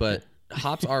was, but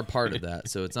hops are part of that,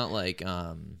 so it's not like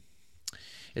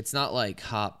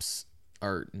hops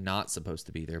are not supposed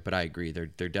to be there. But I agree, they're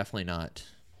definitely not.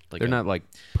 They're not like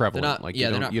prevalent. Not, like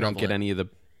yeah, you don't get any of the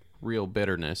real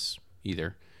bitterness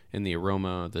either in the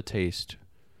aroma, the taste.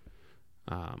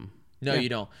 No, you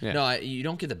don't. Yeah. No, you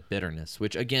don't get the bitterness,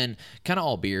 which, again, kind of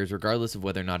all beers, regardless of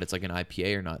whether or not it's like an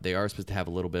IPA or not, they are supposed to have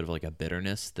a little bit of like a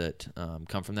bitterness that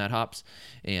come from that hops,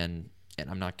 and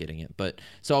I'm not getting it. But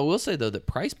so I will say, though, that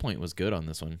price point was good on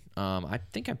this one. I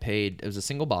think I paid, it was a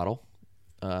single bottle,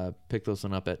 picked this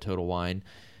one up at Total Wine,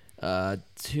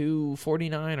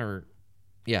 $2.49 or,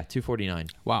 yeah,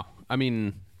 $2.49. Wow. I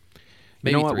mean,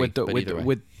 maybe you know $3,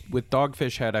 what, with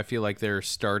Dogfish Head, I feel like they're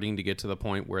starting to get to the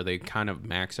point where they kind of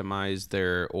maximize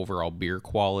their overall beer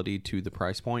quality to the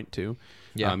price point too.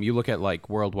 Yeah. You look at like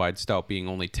Worldwide Stout being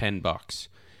only $10,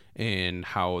 and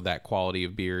how that quality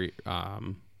of beer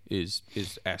is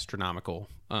astronomical.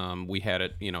 We had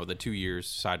it, the 2 years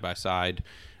side by side,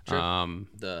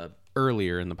 the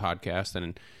earlier in the podcast,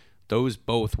 and those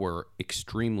both were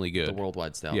extremely good. The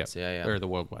Worldwide Stouts, yeah. Or the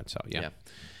Worldwide Stout, yeah.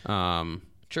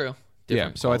 True.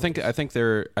 Yeah, so qualities.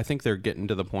 I think they're getting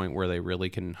to the point where they really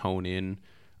can hone in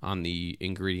on the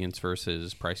ingredients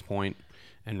versus price point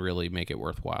and really make it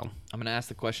worthwhile. I'm going to ask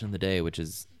the question of the day, which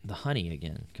is the honey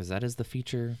again, because that is the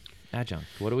feature adjunct.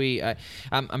 What do we?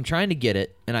 I'm trying to get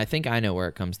it, and I think I know where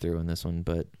it comes through in this one.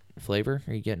 But flavor?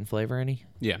 Are you getting flavor any?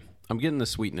 Yeah, I'm getting the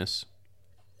sweetness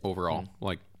overall.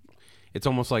 Like it's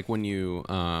almost like when you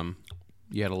had a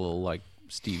little like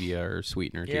stevia or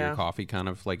sweetener to your coffee, kind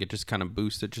of like it just kind of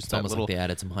boosted just it's that almost little. Like they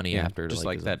added some honey after, just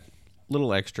like that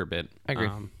little extra bit. I agree.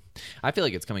 I feel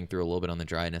like it's coming through a little bit on the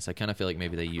dryness. I kind of feel like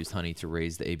maybe they used honey to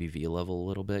raise the ABV level a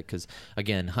little bit because,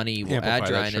 again, honey will add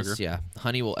dryness. Yeah,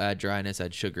 honey will add dryness,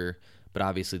 add sugar. But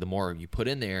obviously, the more you put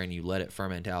in there and you let it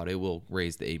ferment out, it will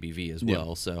raise the ABV as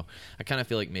well. So I kind of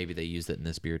feel like maybe they used it in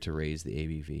this beer to raise the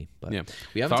ABV. But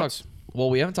we haven't talked. Well,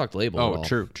 we haven't talked label. Oh, at all.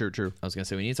 True. I was gonna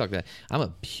say we need to talk that. I'm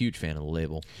a huge fan of the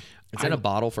label. It's in a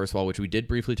bottle, first of all, which we did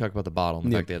briefly talk about the bottle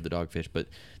and the fact they have the Dogfish, but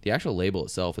the actual label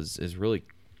itself is really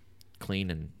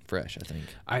clean and fresh, I think.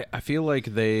 I feel like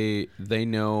they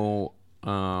know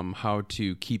how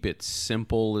to keep it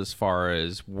simple as far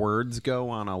as words go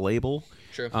on a label.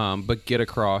 True. But get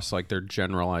across like their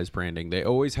generalized branding. They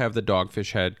always have the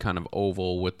Dogfish Head kind of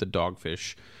oval with the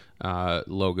Dogfish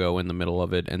logo in the middle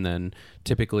of it, and then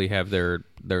typically have their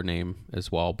name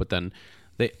as well. But then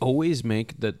they always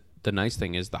make the nice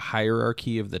thing is the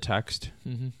hierarchy of the text.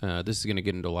 Mm-hmm. This is going to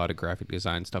get into a lot of graphic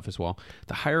design stuff as well.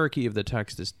 The hierarchy of the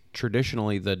text is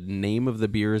traditionally the name of the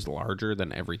beer is larger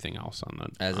than everything else on the.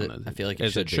 I feel like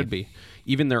it should be.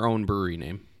 Even their own brewery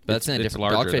name. But that's in a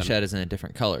different. Dogfish Head is in a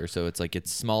different color, so it's like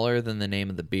it's smaller than the name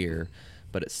of the beer,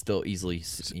 but it's still easily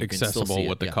accessible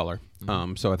with the color.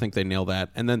 Mm-hmm. So I think they nail that.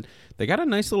 And then they got a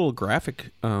nice little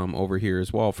graphic over here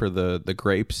as well for the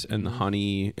grapes and the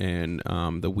honey and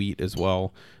the wheat as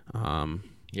well.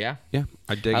 Yeah,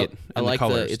 I dig it. I like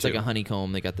it's like a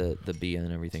honeycomb. They got the bee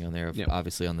and everything on there. Yep.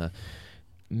 Obviously on the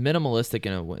minimalistic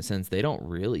in a sense, they don't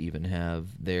really even have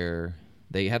their.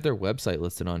 They have their website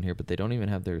listed on here, but they don't even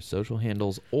have their social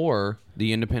handles or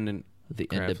the independent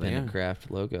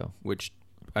craft logo, which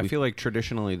I feel like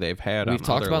traditionally they've had. We've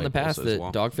talked about in the past that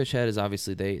well. Dogfish Head is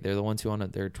obviously they're the ones who on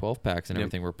their 12 packs and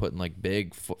everything were putting like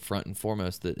big front and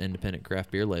foremost the independent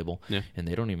craft beer label, and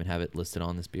they don't even have it listed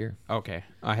on this beer. Okay,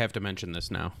 I have to mention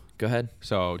this now. Go ahead.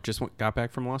 So just got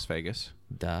back from Las Vegas.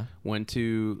 Went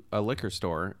to a liquor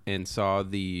store and saw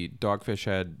the Dogfish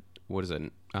Head. What is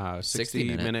it?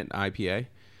 60-minute IPA.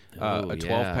 A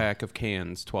 12-pack of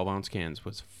cans, 12-ounce cans,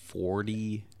 was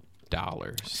 $40.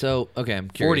 So, okay, I'm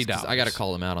curious. $40. I got to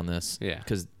call them out on this. Yeah.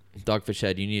 Because Dogfish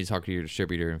Head, you need to talk to your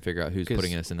distributor and figure out who's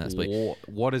putting us in that space.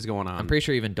 What is going on? I'm pretty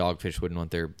sure even Dogfish wouldn't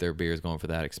want their beers going for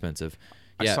that expensive.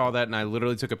 I saw that and I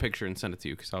literally took a picture and sent it to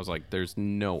you because I was like, "There's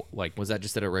no like." Was that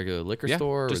just at a regular liquor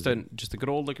store? Just a good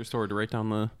old liquor store right down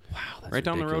the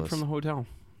down the road from the hotel.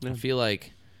 Yeah. I feel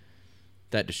like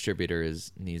that distributor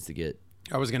needs to get.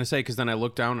 I was gonna say because then I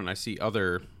look down and I see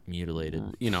other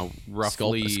mutilated.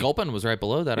 Roughly. Sculpin was right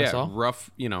below that. I saw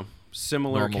rough.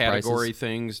 Similar normal category prices.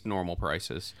 Things, normal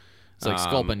prices. It's like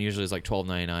Sculpin usually is like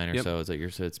 $12.99 or so. Is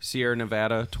that so it's Sierra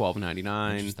Nevada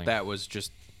 $12.99. That was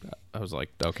just. I was like,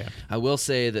 okay. I will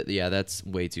say that that's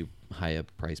way too high a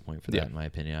price point for that in my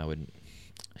opinion. I wouldn't.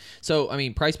 So I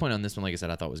mean, price point on this one, like I said,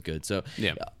 I thought was good. So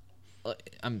yeah.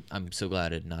 I'm so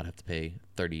glad I did not have to pay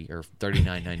 $30 or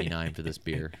 $39.99 for this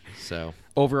beer. So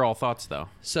overall thoughts though.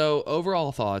 So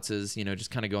overall thoughts is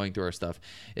just kind of going through our stuff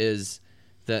is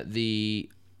that the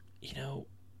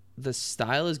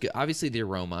style is good. Obviously the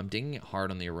aroma. I'm dinging it hard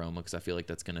on the aroma because I feel like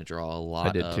that's going to draw a lot.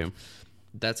 I did too.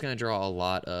 That's going to draw a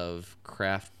lot of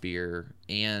craft beer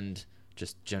and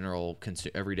just general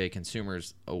everyday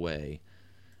consumers away.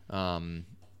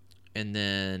 And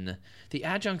then the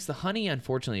adjuncts, the honey,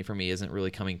 unfortunately for me, isn't really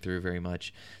coming through very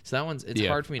much. So that one's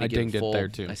hard for me to get full. There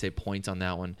too. I say points on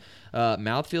that one.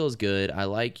 Mouthfeel is good. I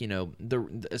like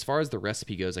as far as the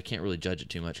recipe goes, I can't really judge it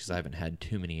too much because I haven't had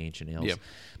too many ancient ales. Yep.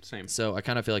 Same. So I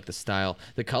kind of feel like the style,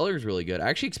 the color is really good. I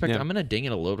actually expect I'm gonna ding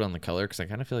it a little bit on the color because I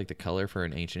kind of feel like the color for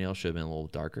an ancient ale should have been a little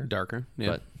darker. Yeah.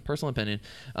 But personal opinion,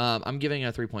 I'm giving it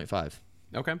a 3.5.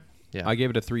 Okay. Yeah. I gave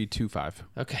it a 3.25.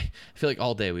 Okay. I feel like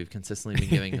all day we've consistently been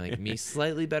giving like me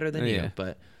slightly better than you,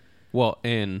 but we're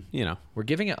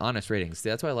giving it honest ratings.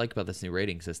 That's what I like about this new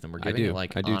rating system. We're giving it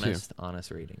like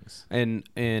honest ratings. And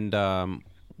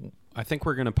I think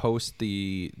we're gonna post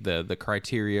the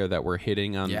criteria that we're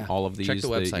hitting on all of these. Check the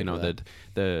website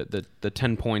the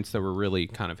 10 points that we're really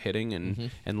kind of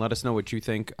hitting and let us know what you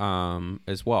think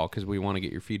as well because we want to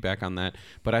get your feedback on that.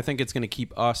 But I think it's gonna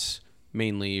keep us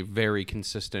mainly very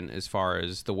consistent as far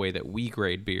as the way that we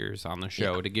grade beers on the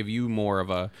show to give you more of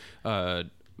a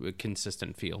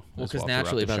consistent feel. Well, because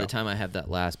naturally by the time I have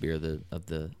that last beer of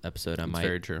the episode, I might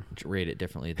rate it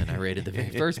differently than I rated the very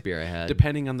first beer I had.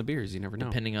 Depending on the beers, you never know.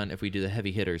 Depending on if we do the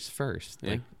heavy hitters first.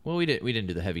 Yeah. We didn't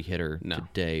do the heavy hitter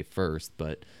today first,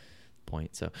 but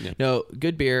point. So no,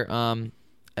 good beer.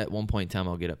 At one point in time,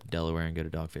 I'll get up to Delaware and go to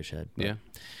Dogfish Head. Yeah.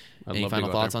 Any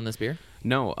final thoughts on this beer?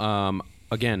 No.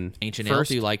 Again, ancient ales.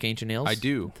 Do you like ancient ales? I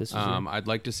do. I'd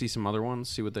like to see some other ones.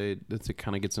 See what to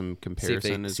kind of get some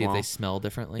comparison as well. See if they smell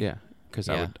differently. Yeah, because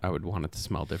I would want it to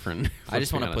smell different. I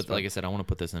just want to put, like I said, I want to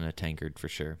put this in a tankard for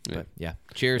sure. Yeah. But yeah,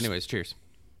 cheers. Anyways, cheers.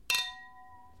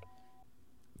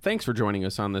 Thanks for joining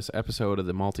us on this episode of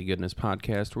the Malty Goodness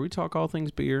Podcast, where we talk all things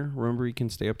beer. Remember, you can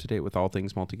stay up to date with all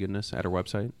things Malty Goodness at our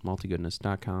website,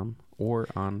 maltygoodness.com, or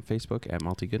on Facebook at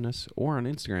Malty Goodness, or on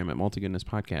Instagram at Malty Goodness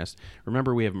Podcast.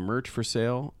 Remember, we have merch for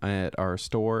sale at our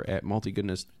store at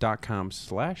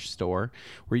maltygoodness.com/store,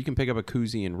 where you can pick up a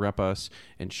koozie and rep us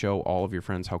and show all of your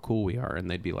friends how cool we are, and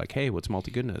they'd be like, "Hey, what's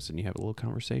Malty Goodness?" And you have a little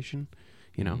conversation.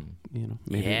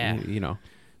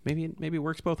 Maybe it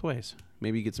works both ways.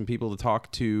 Maybe you get some people to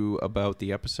talk to about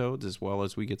the episodes as well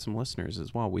as we get some listeners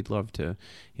as well. We'd love to,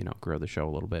 grow the show a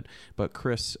little bit. But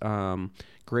Chris,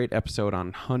 great episode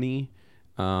on honey.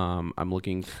 I'm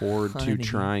looking forward to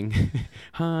trying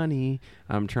honey.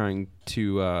 I'm trying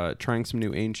some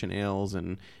new ancient ales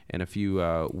and a few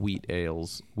wheat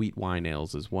wine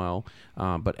ales as well.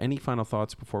 But any final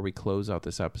thoughts before we close out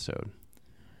this episode?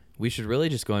 We should really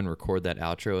just go and record that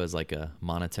outro as like a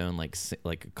monotone, like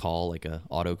a call, like a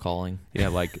auto calling.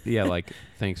 Like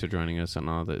thanks for joining us on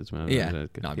all this. Yeah, no,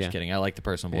 I'm just kidding. I like the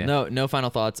personable. Yeah. No final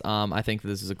thoughts. I think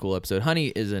this is a cool episode. Honey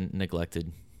is a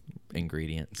neglected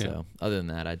ingredient. So other than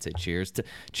that, I'd say cheers to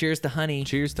honey.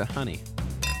 Cheers to honey.